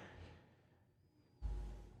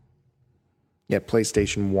 Yeah,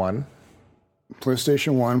 PlayStation 1.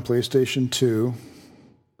 PlayStation 1, PlayStation 2,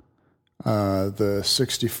 the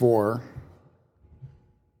 64.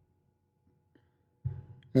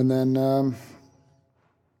 And then...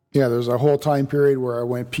 there's a whole time period where I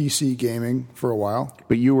went PC gaming for a while.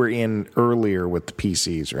 But you were in earlier with the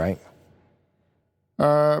PCs, right?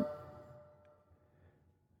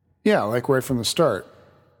 Like right from the start.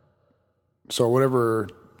 So whatever,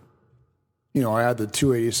 I had the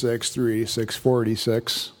 286, 386,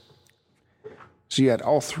 486. So you had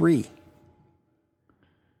all three.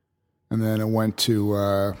 And then it went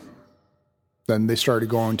to... Then they started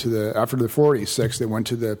going to after the 486, they went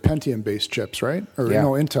to the Pentium-based chips, right?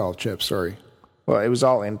 Intel chips, sorry. Well, it was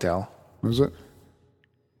all Intel. Was it?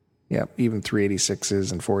 Yeah, even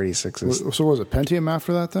 386s and 486s. So was it Pentium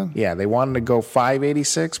after that then? Yeah, they wanted to go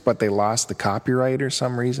 586, but they lost the copyright or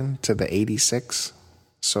some reason to the 86.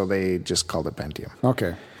 So they just called it Pentium.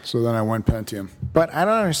 Okay, so then I went Pentium. But I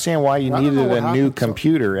don't understand why you needed a new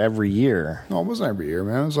computer every year. No, it wasn't every year,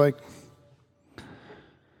 man. It was like...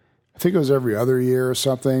 I think it was every other year or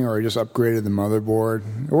something, or I just upgraded the motherboard.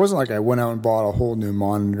 It wasn't like I went out and bought a whole new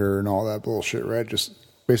monitor and all that bullshit, right? Just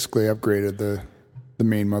basically upgraded the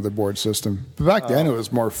main motherboard system. But back then it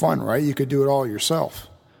was more fun, right? You could do it all yourself.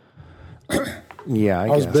 Yeah, I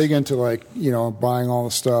was big into buying all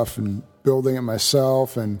the stuff and building it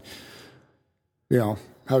myself and,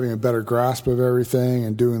 having a better grasp of everything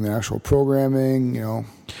and doing the actual programming,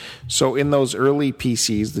 So in those early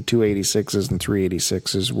PCs, the 286s and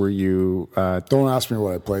 386s, were you... Don't ask me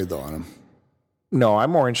what I played, though, on them. No,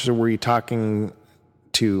 I'm more interested. Were you talking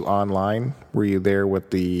to online? Were you there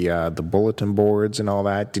with the bulletin boards and all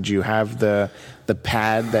that? Did you have the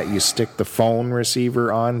pad that you stick the phone receiver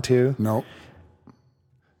onto? No.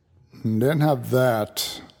 Didn't have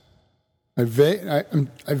that. I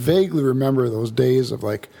vaguely remember those days of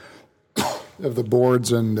of the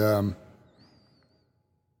boards and I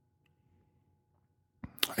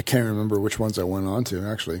can't remember which ones I went on to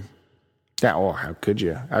actually. Yeah, how could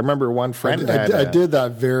you? I remember one friend I did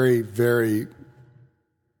that very, very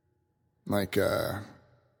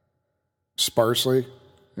sparsely.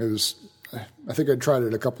 It was. I think I tried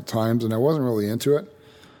it a couple times and I wasn't really into it.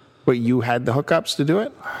 But you had the hookups to do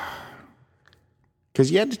it? Because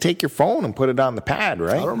you had to take your phone and put it on the pad,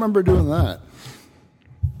 right? I don't remember doing that.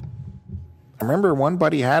 I remember one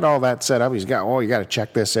buddy had all that set up. He's got, you got to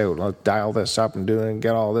check this out. Let's dial this up and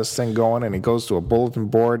get all this thing going. And he goes to a bulletin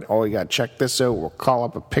board. You got to check this out. We'll call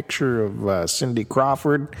up a picture of Cindy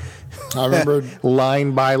Crawford. I remember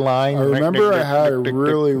line by line. I remember I had a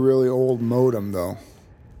really, really old modem though.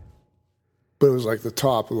 But it was like the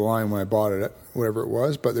top of the line when I bought it, whatever it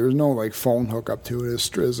was. But there was no phone hookup to it.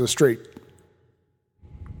 It was a straight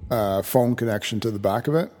phone connection to the back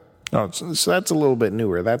of it. Oh, so that's a little bit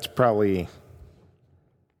newer. That's probably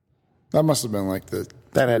That must have been like the...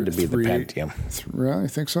 That had to be the Pentium. Really? You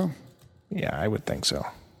think so? Yeah, I would think so.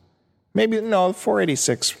 Maybe, no,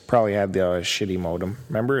 486 probably had the shitty modem.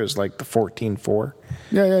 Remember, it was like the 14.4?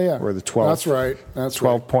 Yeah. Or the 12. That's right. That's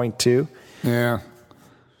 12.2. Yeah.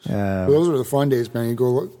 Those were the fun days, man. You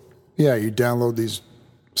go, you download these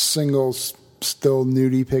single still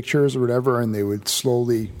nudie pictures or whatever, and they would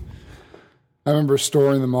slowly... I remember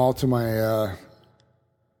storing them all to my...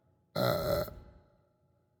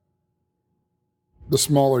 the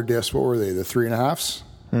smaller discs, what were they? The 3.5s?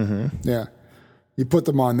 Mm-hmm. Yeah. You put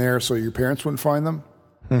them on there so your parents wouldn't find them.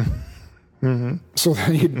 Mm-hmm. So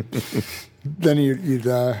then you'd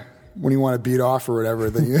when you want to beat off or whatever,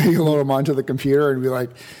 then you load them onto the computer and be like,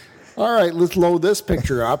 all right, let's load this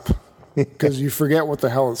picture up, because you forget what the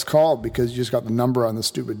hell it's called because you just got the number on the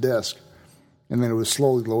stupid disc. And then it would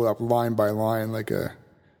slowly load up line by line and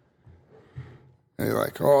you're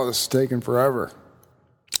like, oh, this is taking forever.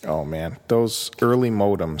 Oh, man. Those early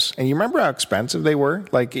modems. And you remember how expensive they were?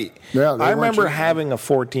 Like, yeah, I remember having a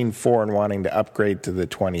 14.4 and wanting to upgrade to the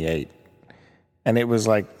 28. And it was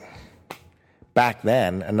like, back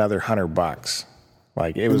then, another $100.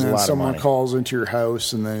 Like, it was a lot of money. Someone calls into your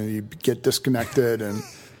house and then you get disconnected and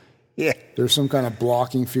yeah, there's some kind of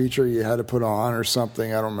blocking feature you had to put on or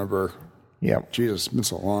something. I don't remember. Yep. Jesus, it's been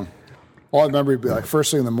so long. All I remember would be like, first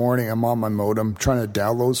thing in the morning, I'm on my modem trying to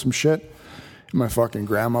download some shit. My fucking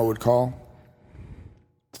grandma would call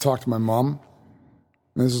to talk to my mom.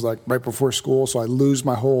 And this is like right before school, so I lose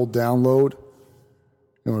my whole download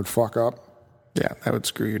and it would fuck up. Yeah, that would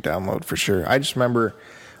screw your download for sure. I just remember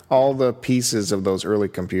all the pieces of those early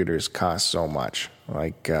computers cost so much.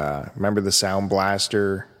 Like, remember the Sound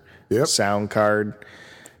Blaster, sound card?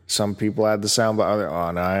 Some people had the sound blaster.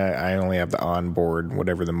 Oh, no, I only have the onboard,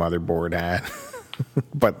 whatever the motherboard had.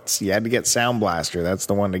 But you had to get Sound Blaster. That's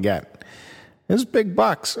the one to get. It was big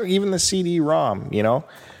bucks. Even the CD-ROM, you know.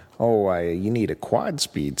 Oh, you need a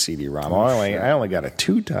quad-speed CD-ROM. I only got a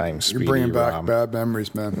 2-time speed. You're bringing back bad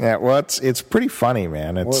memories, man. Yeah, well, it's pretty funny,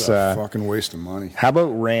 man. It's what a fucking waste of money. How about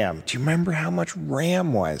RAM? Do you remember how much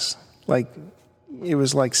RAM was? Like, it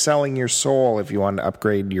was like selling your soul if you wanted to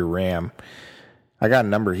upgrade your RAM. I got a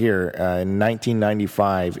number here. In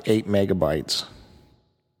 1995, 8 megabytes.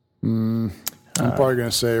 I'm probably going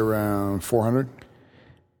to say around 400.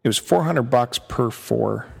 It was $400 per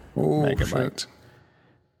 4 megabytes.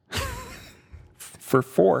 For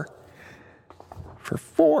 4.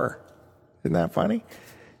 Isn't that funny?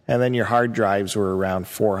 And then your hard drives were around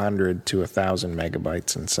 400 to 1,000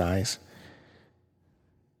 megabytes in size.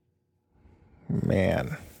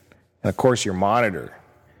 Man. And of course, your monitor.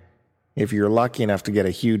 If you're lucky enough to get a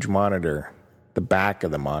huge monitor, the back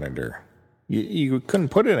of the monitor, you couldn't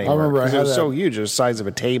put it anywhere because it was so huge. It was the size of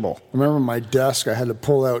a table. I remember my desk, I had to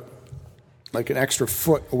pull out like an extra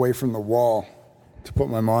foot away from the wall to put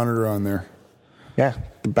my monitor on there. Yeah,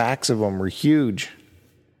 the backs of them were huge.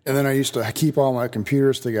 And then I used to keep all my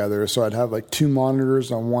computers together, so I'd have like 2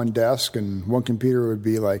 monitors on one desk, and one computer would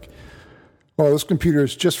be like, oh, this computer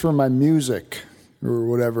is just for my music or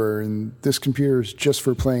whatever, and this computer is just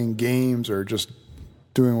for playing games or just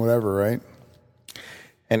doing whatever, right?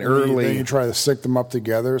 And early... Then you try to stick them up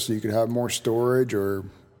together so you could have more storage or...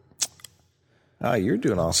 Oh, you're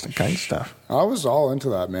doing all kinds of stuff. I was all into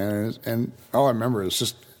that, man. And all I remember is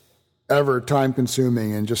just ever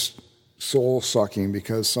time-consuming and just soul-sucking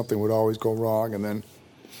because something would always go wrong. And then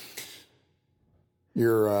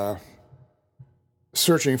you're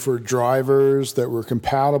searching for drivers that were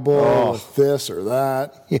compatible with this or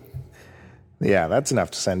that. Yeah, that's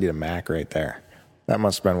enough to send you to Mac right there. That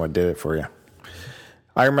must have been what did it for you.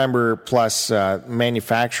 I remember, plus,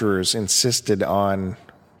 manufacturers insisted on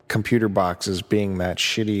computer boxes being that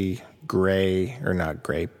shitty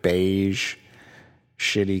beige,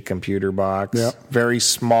 shitty computer box. Yep. Very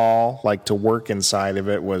small, like to work inside of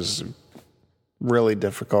it was really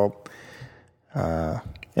difficult.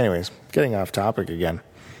 Anyways, getting off topic again.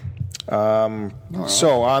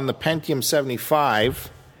 So on the Pentium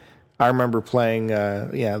 75, I remember playing,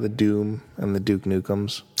 the Doom and the Duke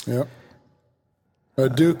Nukems. Yep.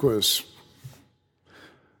 Duke was...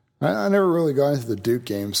 I never really got into the Duke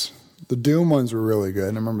games. The Doom ones were really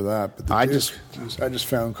good. I remember that. But I just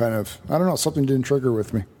found kind of... I don't know, something didn't trigger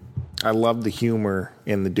with me. I loved the humor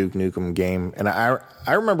in the Duke Nukem game. And I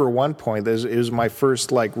remember one point, it was my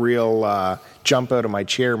first like real jump out of my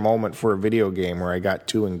chair moment for a video game where I got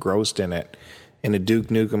too engrossed in it. In a Duke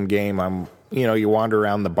Nukem game, you wander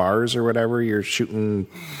around the bars or whatever. You're shooting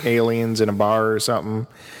aliens in a bar or something.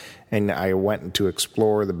 and I went to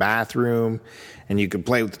explore the bathroom, and you could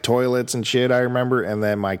play with the toilets and shit, I remember. And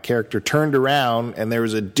then my character turned around, and there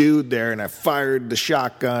was a dude there, and I fired the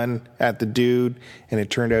shotgun at the dude, and it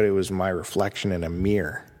turned out it was my reflection in a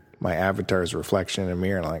mirror, my avatar's reflection in a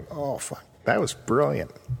mirror. And I'm like, oh, fuck, that was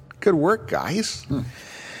brilliant. Good work, guys.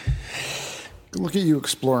 Look at you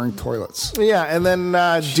exploring toilets. Yeah, and then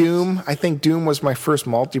Doom. I think Doom was my first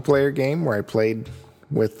multiplayer game where I played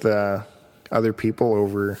with other people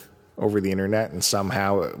over the internet, and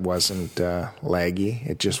somehow it wasn't laggy.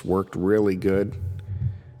 It just worked really good.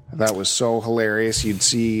 That was so hilarious. You'd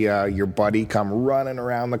see your buddy come running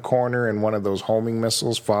around the corner and one of those homing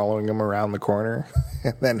missiles following him around the corner,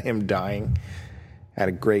 and then him dying. Had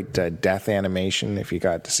a great death animation if you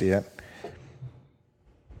got to see it.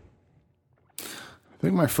 I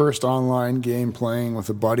think my first online game playing with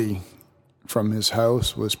a buddy from his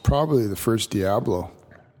house was probably the first Diablo.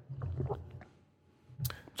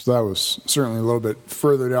 So that was certainly a little bit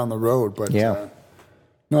further down the road, but yeah.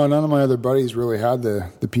 No, none of my other buddies really had the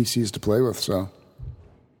PCs to play with, so.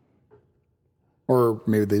 Or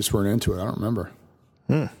maybe they just weren't into it. I don't remember.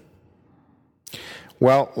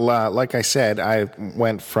 Well, like I said, I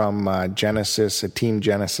went from Genesis, a Team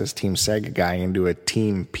Genesis, Team Sega guy, into a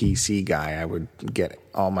Team PC guy. I would get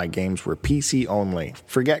all my games were PC only.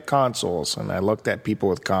 Forget consoles. And I looked at people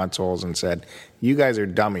with consoles and said, you guys are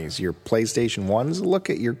dummies. Your PlayStation 1s, look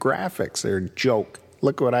at your graphics. They're a joke.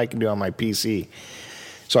 Look what I can do on my PC.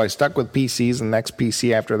 So I stuck with PCs. The next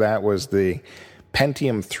PC after that was the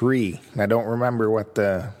Pentium 3. I don't remember what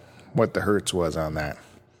the hertz was on that.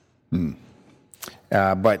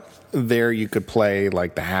 But there you could play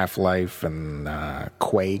like the Half-Life and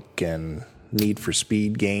Quake and Need for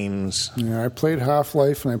Speed games. Yeah, I played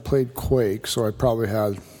Half-Life and I played Quake, so I probably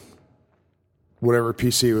had whatever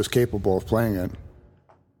PC was capable of playing it.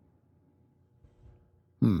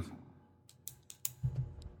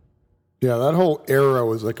 Yeah, that whole era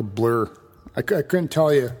was like a blur. I couldn't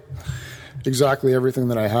tell you exactly everything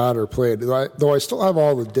that I had or played, though I still have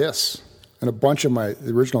all the discs and a bunch of my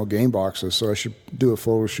original game boxes, so I should do a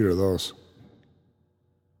photo shoot of those.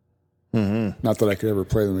 Not that I could ever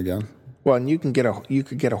play them again. Well, and you could get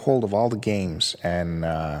a hold of all the games, and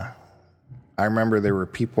I remember there were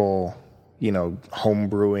people,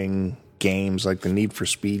 homebrewing games like the Need for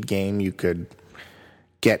Speed game. You could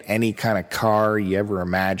get any kind of car you ever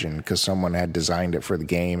imagined because someone had designed it for the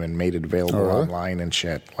game and made it available online and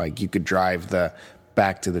shit. Like you could drive the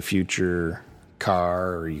Back to the Future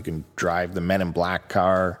car, or you can drive the Men in Black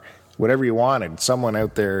car, whatever you wanted. Someone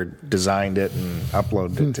out there designed it and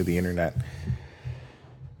uploaded it to the internet.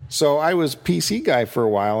 So I was PC guy for a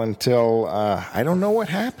while until I don't know what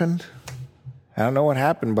happened.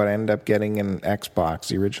 But I ended up getting an Xbox,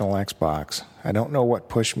 the original Xbox. I don't know what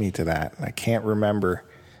pushed me to that. I can't remember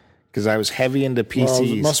because I was heavy into PCs. Well,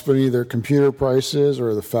 it must have been either computer prices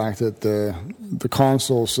or the fact that the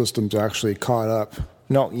console systems actually caught up.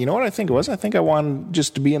 No, you know what I think it was? I think I wanted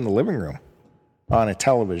just to be in the living room on a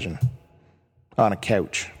television, on a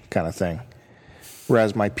couch kind of thing.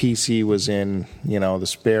 Whereas my PC was in, the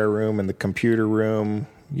spare room and the computer room.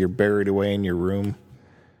 You're buried away in your room.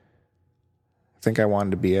 I think I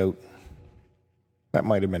wanted to be out. That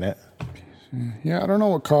might have been it. Yeah, I don't know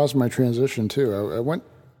what caused my transition, too. It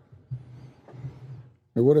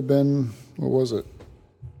would have been, what was it?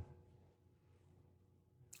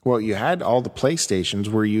 Well, you had all the PlayStations.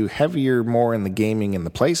 Were you heavier more in the gaming in the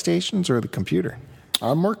PlayStations or the computer?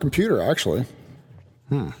 I'm more computer, actually.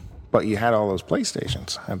 But you had all those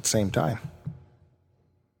PlayStations at the same time.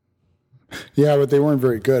 Yeah, but they weren't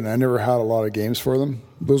very good, and I never had a lot of games for them.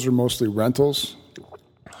 Those are mostly rentals.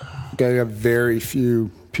 I have very few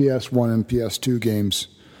PS1 and PS2 games.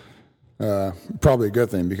 Probably a good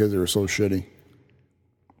thing because they were so shitty.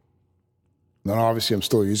 Then obviously I'm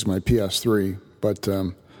still using my PS3, but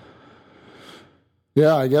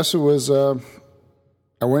yeah, I guess it was.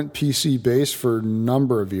 I went PC based for a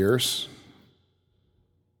number of years,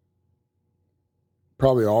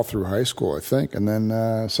 probably all through high school, I think, and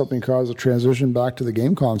then something caused a transition back to the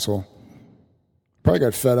game console. Probably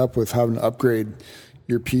got fed up with having to upgrade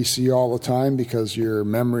your PC all the time because your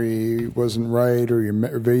memory wasn't right, or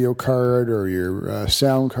your video card, or your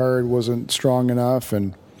sound card wasn't strong enough,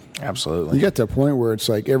 and absolutely, you get to a point where it's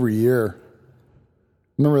like every year.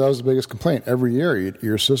 Remember, that was the biggest complaint. Every year,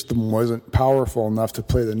 your system wasn't powerful enough to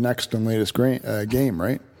play the next and latest game,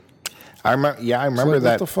 right? I remember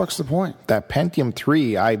that. What the fuck's the point? That Pentium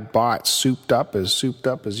 3 I bought souped up as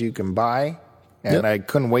you can buy. And I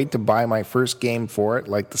couldn't wait to buy my first game for it,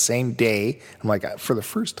 like the same day. I'm like, for the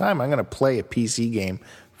first time, I'm going to play a PC game.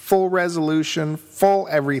 Full resolution, full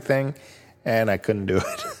everything. and I couldn't do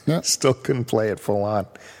it. Yeah. Still couldn't play it full on.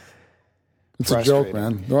 It's a joke,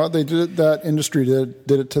 man. Well, they did it, that industry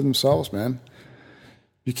did it to themselves, man.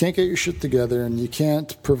 You can't get your shit together and you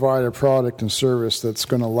can't provide a product and service that's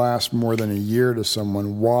going to last more than a year to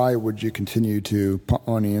someone. Why would you continue to put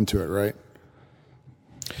money into it, right?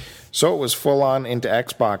 So it was full on into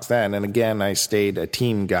Xbox then. And again, I stayed a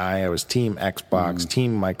team guy. I was team Xbox,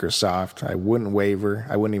 team Microsoft. I wouldn't waver.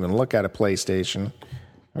 I wouldn't even look at a PlayStation.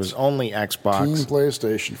 I was only Xbox. Team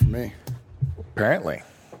PlayStation for me. Apparently.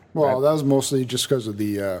 Well, that was mostly just because of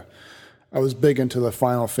the, I was big into the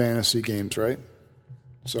Final Fantasy games, right?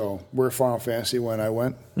 So we're Final Fantasy when I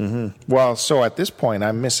went. Mm-hmm. Well, so at this point,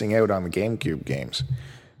 I'm missing out on the GameCube games.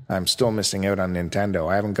 I'm still missing out on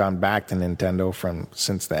Nintendo. I haven't gone back to Nintendo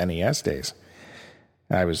since the NES days.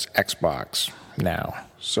 I was Xbox now.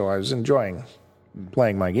 So I was enjoying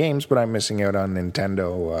playing my games, but I'm missing out on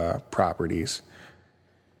Nintendo properties.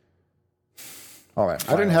 All that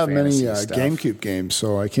I didn't have many stuff. GameCube games,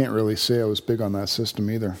 so I can't really say I was big on that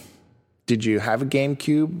system either. Did you have a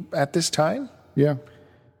GameCube at this time? Yeah.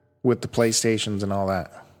 With the PlayStations and all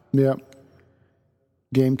that? Yeah.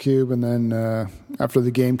 GameCube, and then after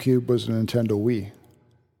the GameCube was the Nintendo Wii.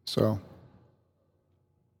 So.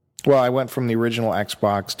 Well, I went from the original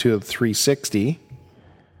Xbox to the 360,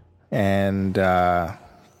 and that's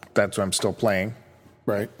what I'm still playing.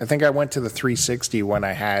 Right. I think I went to the 360 when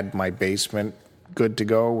I had my basement good to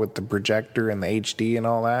go with the projector and the HD and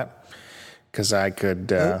all that, because I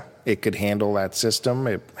could it could handle that system.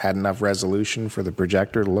 It had enough resolution for the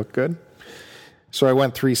projector to look good. So I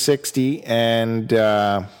went 360, and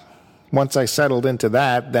once I settled into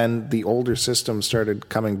that, then the older systems started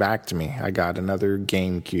coming back to me. I got another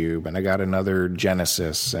GameCube, and I got another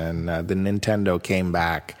Genesis, and the Nintendo came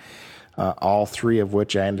back. All three of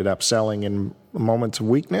which I ended up selling in moments of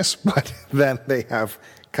weakness, but then they have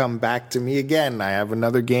come back to me again. I have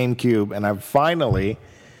another GameCube, and I've finally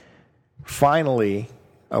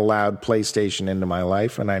allowed PlayStation into my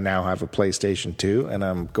life, and I now have a PlayStation 2, and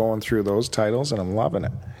I'm going through those titles, and I'm loving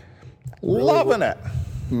it. Really? Loving it.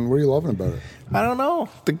 What are you loving about it? I don't know.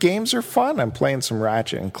 The games are fun. I'm playing some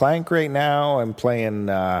Ratchet and Clank right now. I'm playing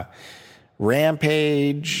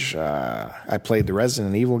Rampage. I played the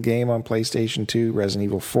Resident Evil game on PlayStation 2, Resident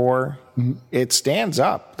Evil 4. Mm-hmm. It stands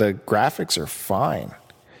up. The graphics are fine.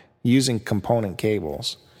 Using component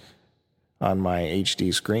cables on my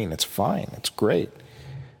HD screen, it's fine. It's great.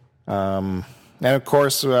 And of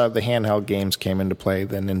course, the handheld games came into play.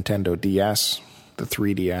 The Nintendo DS, the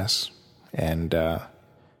 3DS, and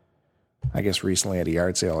I guess recently at a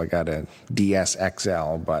yard sale I got a DS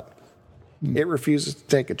XL, but it refuses to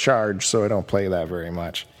take a charge, so I don't play that very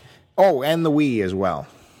much. Oh, and the Wii as well.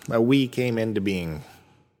 A Wii came into being.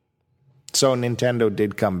 So Nintendo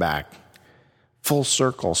did come back. Full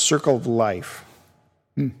circle of life.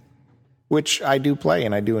 Which I do play,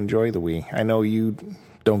 and I do enjoy the Wii. I know you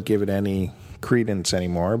don't give it any credence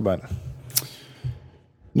anymore, but...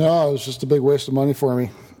 No, it was just a big waste of money for me.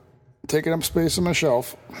 Taking up space on my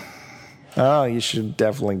shelf. Oh, you should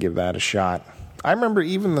definitely give that a shot. I remember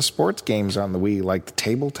even the sports games on the Wii, like the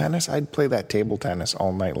table tennis. I'd play that table tennis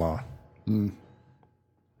all night long. I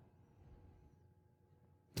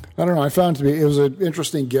don't know. I found it was an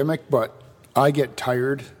interesting gimmick, but I get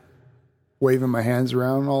tired waving my hands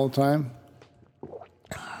around all the time.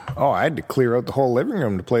 Oh, I had to clear out the whole living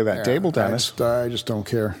room to play that table tennis. I just don't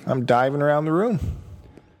care. I'm diving around the room.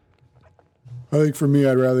 I think for me,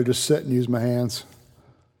 I'd rather just sit and use my hands.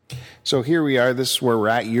 So here we are. This is where we're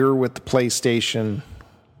at. You're with the PlayStation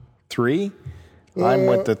 3. I'm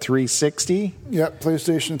with the 360. Yep,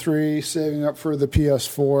 PlayStation 3, saving up for the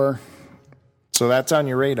PS4. So that's on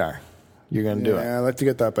your radar. You're going to do it. Yeah, I'd like to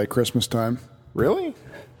get that by Christmas time. Really?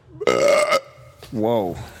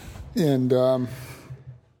 Whoa. And in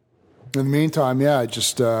the meantime, yeah,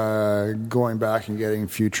 just going back and getting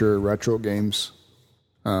future retro games.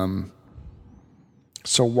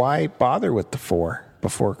 So why bother with the 4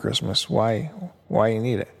 before Christmas? Why you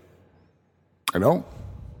need it? I don't.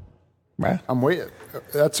 Right? I'm waiting.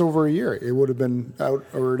 That's over a year. It would have been out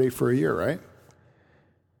already for a year, right?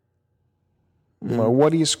 Well,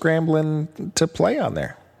 what are you scrambling to play on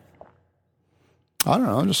there? I don't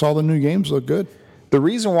know. Just all the new games look good. Another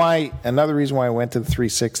reason why I went to the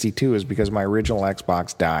 360 too is because my original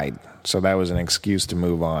Xbox died. So that was an excuse to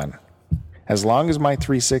move on. As long as my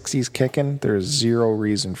 360's kicking, there's zero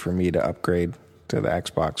reason for me to upgrade to the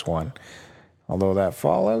Xbox One. Although that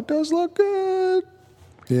Fallout does look good.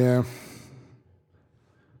 Yeah.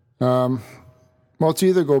 Well, it's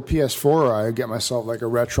either go PS4 or I get myself like a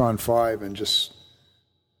Retron 5 and just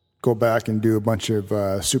go back and do a bunch of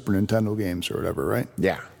Super Nintendo games or whatever, right?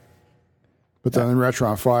 Yeah. But then in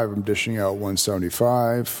Retron 5, I'm dishing out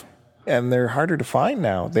 175. And they're harder to find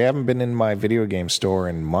now. They haven't been in my video game store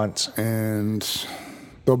in months. And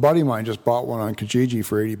a buddy of mine just bought one on Kijiji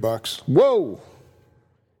for $80. Whoa!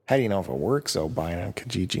 How do you know if it works, though, buying on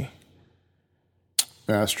Kijiji?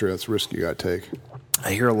 That's true. That's a risk you got to take.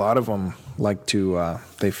 I hear a lot of them like to,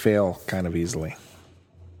 they fail kind of easily.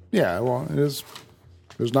 Yeah, well, it is.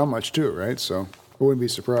 There's not much to it, right? So I wouldn't be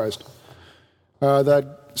surprised.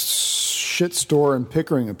 That shit store in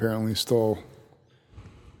Pickering apparently still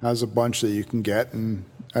has a bunch that you can get, and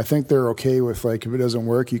I think they're okay with, like, if it doesn't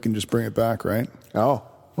work, you can just bring it back, right? Oh,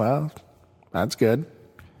 well, that's good.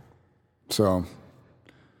 So,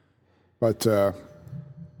 but yeah,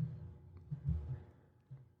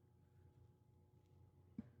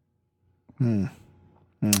 I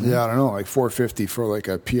don't know, like $450 for like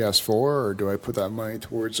a PS4, or do I put that money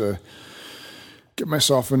towards get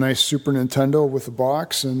myself a nice Super Nintendo with a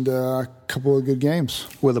box and a couple of good games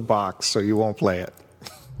with a box, so you won't play it.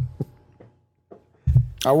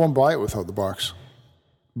 I won't buy it without the box.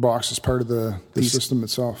 Box is part of the system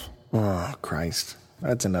itself. Oh, Christ.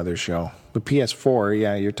 That's another show. The PS4,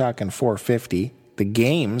 yeah, you're talking $450. The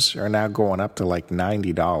games are now going up to like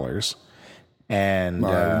 $90. And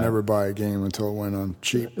I would never buy a game until it went on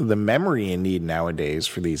cheap. The memory you need nowadays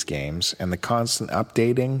for these games and the constant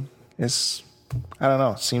updating is, I don't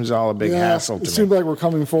know, seems all a big hassle to me. It seems like we're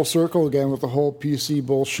coming full circle again with the whole PC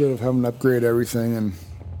bullshit of having to upgrade everything and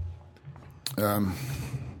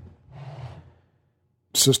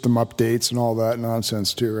system updates and all that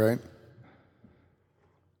nonsense too, right?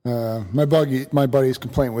 My buddy's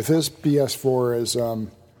complaint with his PS4 is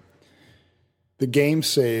the game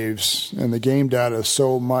saves and the game data is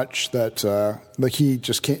so much that like he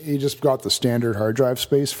just got the standard hard drive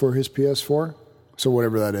space for his PS4, so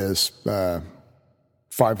whatever that is,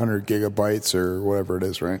 500 gigabytes or whatever it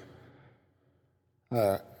is, right?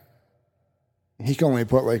 He can only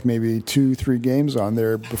put like maybe 2-3 games on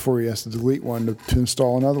there before he has to delete one to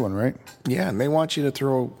install another one, right? Yeah, and they want you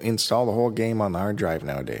to install the whole game on the hard drive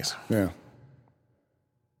nowadays. Yeah.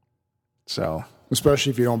 So, especially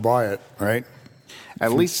if you don't buy it, right?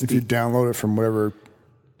 At least if you download it from wherever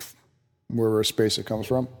space it comes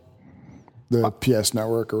from, the PS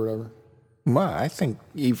Network or whatever. Well, I think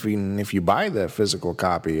even if you buy the physical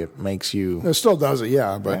copy, it makes you. It still does it,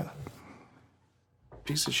 yeah, but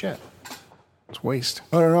piece of shit. It's waste.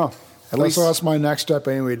 I don't know. So that's my next step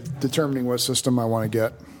anyway, determining what system I want to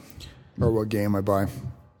get or what game I buy.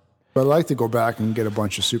 But I'd like to go back and get a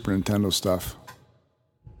bunch of Super Nintendo stuff.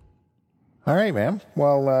 All right, man.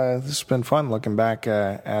 Well, this has been fun looking back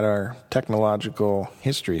at our technological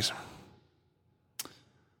histories.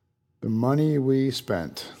 The money we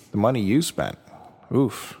spent. The money you spent.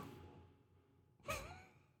 Oof.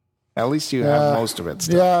 At least you have most of it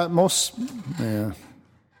still. Yeah.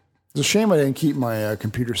 It's a shame I didn't keep my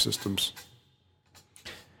computer systems.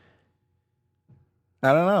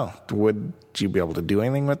 I don't know. Would you be able to do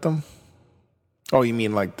anything with them? Oh, you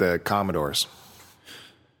mean like the Commodores?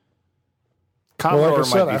 Commodore like I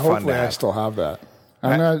said, hopefully I still have that.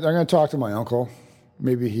 I'm gonna talk to my uncle.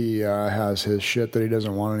 Maybe he has his shit that he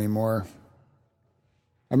doesn't want anymore.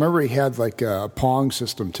 I remember he had like a Pong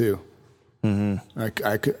system too. Mm-hmm.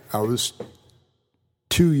 I was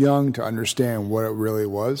too young to understand what it really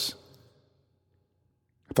was.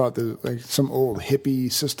 I thought that was like some old hippie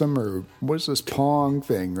system, or what is this Pong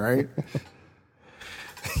thing, right?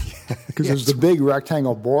 Because there's the big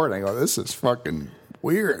rectangle board. I go, this is fucking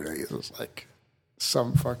weird. It was like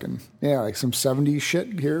some fucking, like some 70s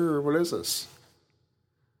shit here, or what is this?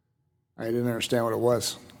 I didn't understand what it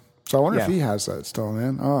was. So I wonder if he has that still,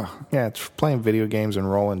 man. Oh. Yeah, it's playing video games and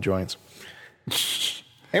rolling joints.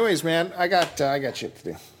 Anyways, man, I got shit to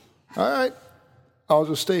do. All right. I'll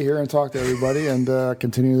just stay here and talk to everybody and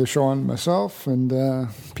continue the show on myself, and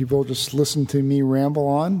people just listen to me ramble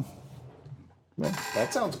on. Well,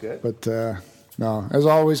 that sounds good. But no, as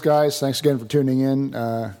always, guys, thanks again for tuning in.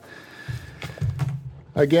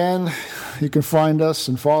 Again, you can find us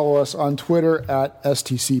and follow us on Twitter at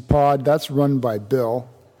STCPod. That's run by Bill.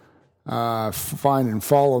 Find and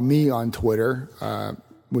follow me on Twitter,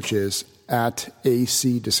 which is at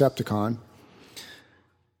AC Decepticon.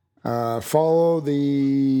 Follow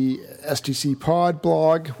the STC Pod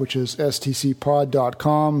blog, which is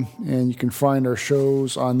stcpod.com, and you can find our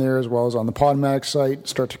shows on there as well as on the Podomatic site,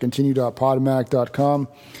 starttocontinue.podomatic.com.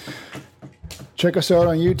 Check us out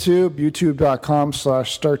on YouTube,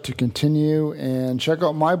 youtube.com/starttocontinue, and check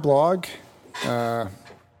out my blog,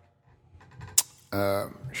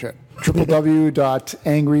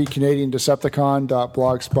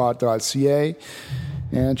 www.angrycanadiandecepticon.blogspot.ca.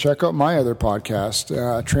 And check out my other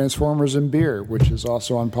podcast, Transformers and Beer, which is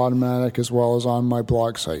also on Podomatic as well as on my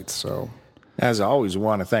blog site. So, as always, we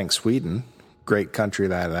want to thank Sweden. Great country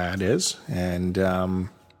that is. And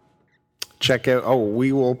check out,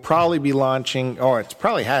 we will probably be launching, it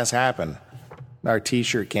probably has happened, our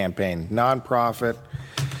T-shirt campaign, nonprofit,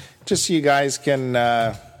 just so you guys can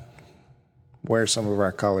wear some of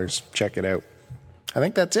our colors. Check it out. I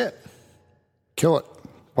think that's it. Kill it.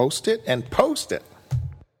 Post it and post it.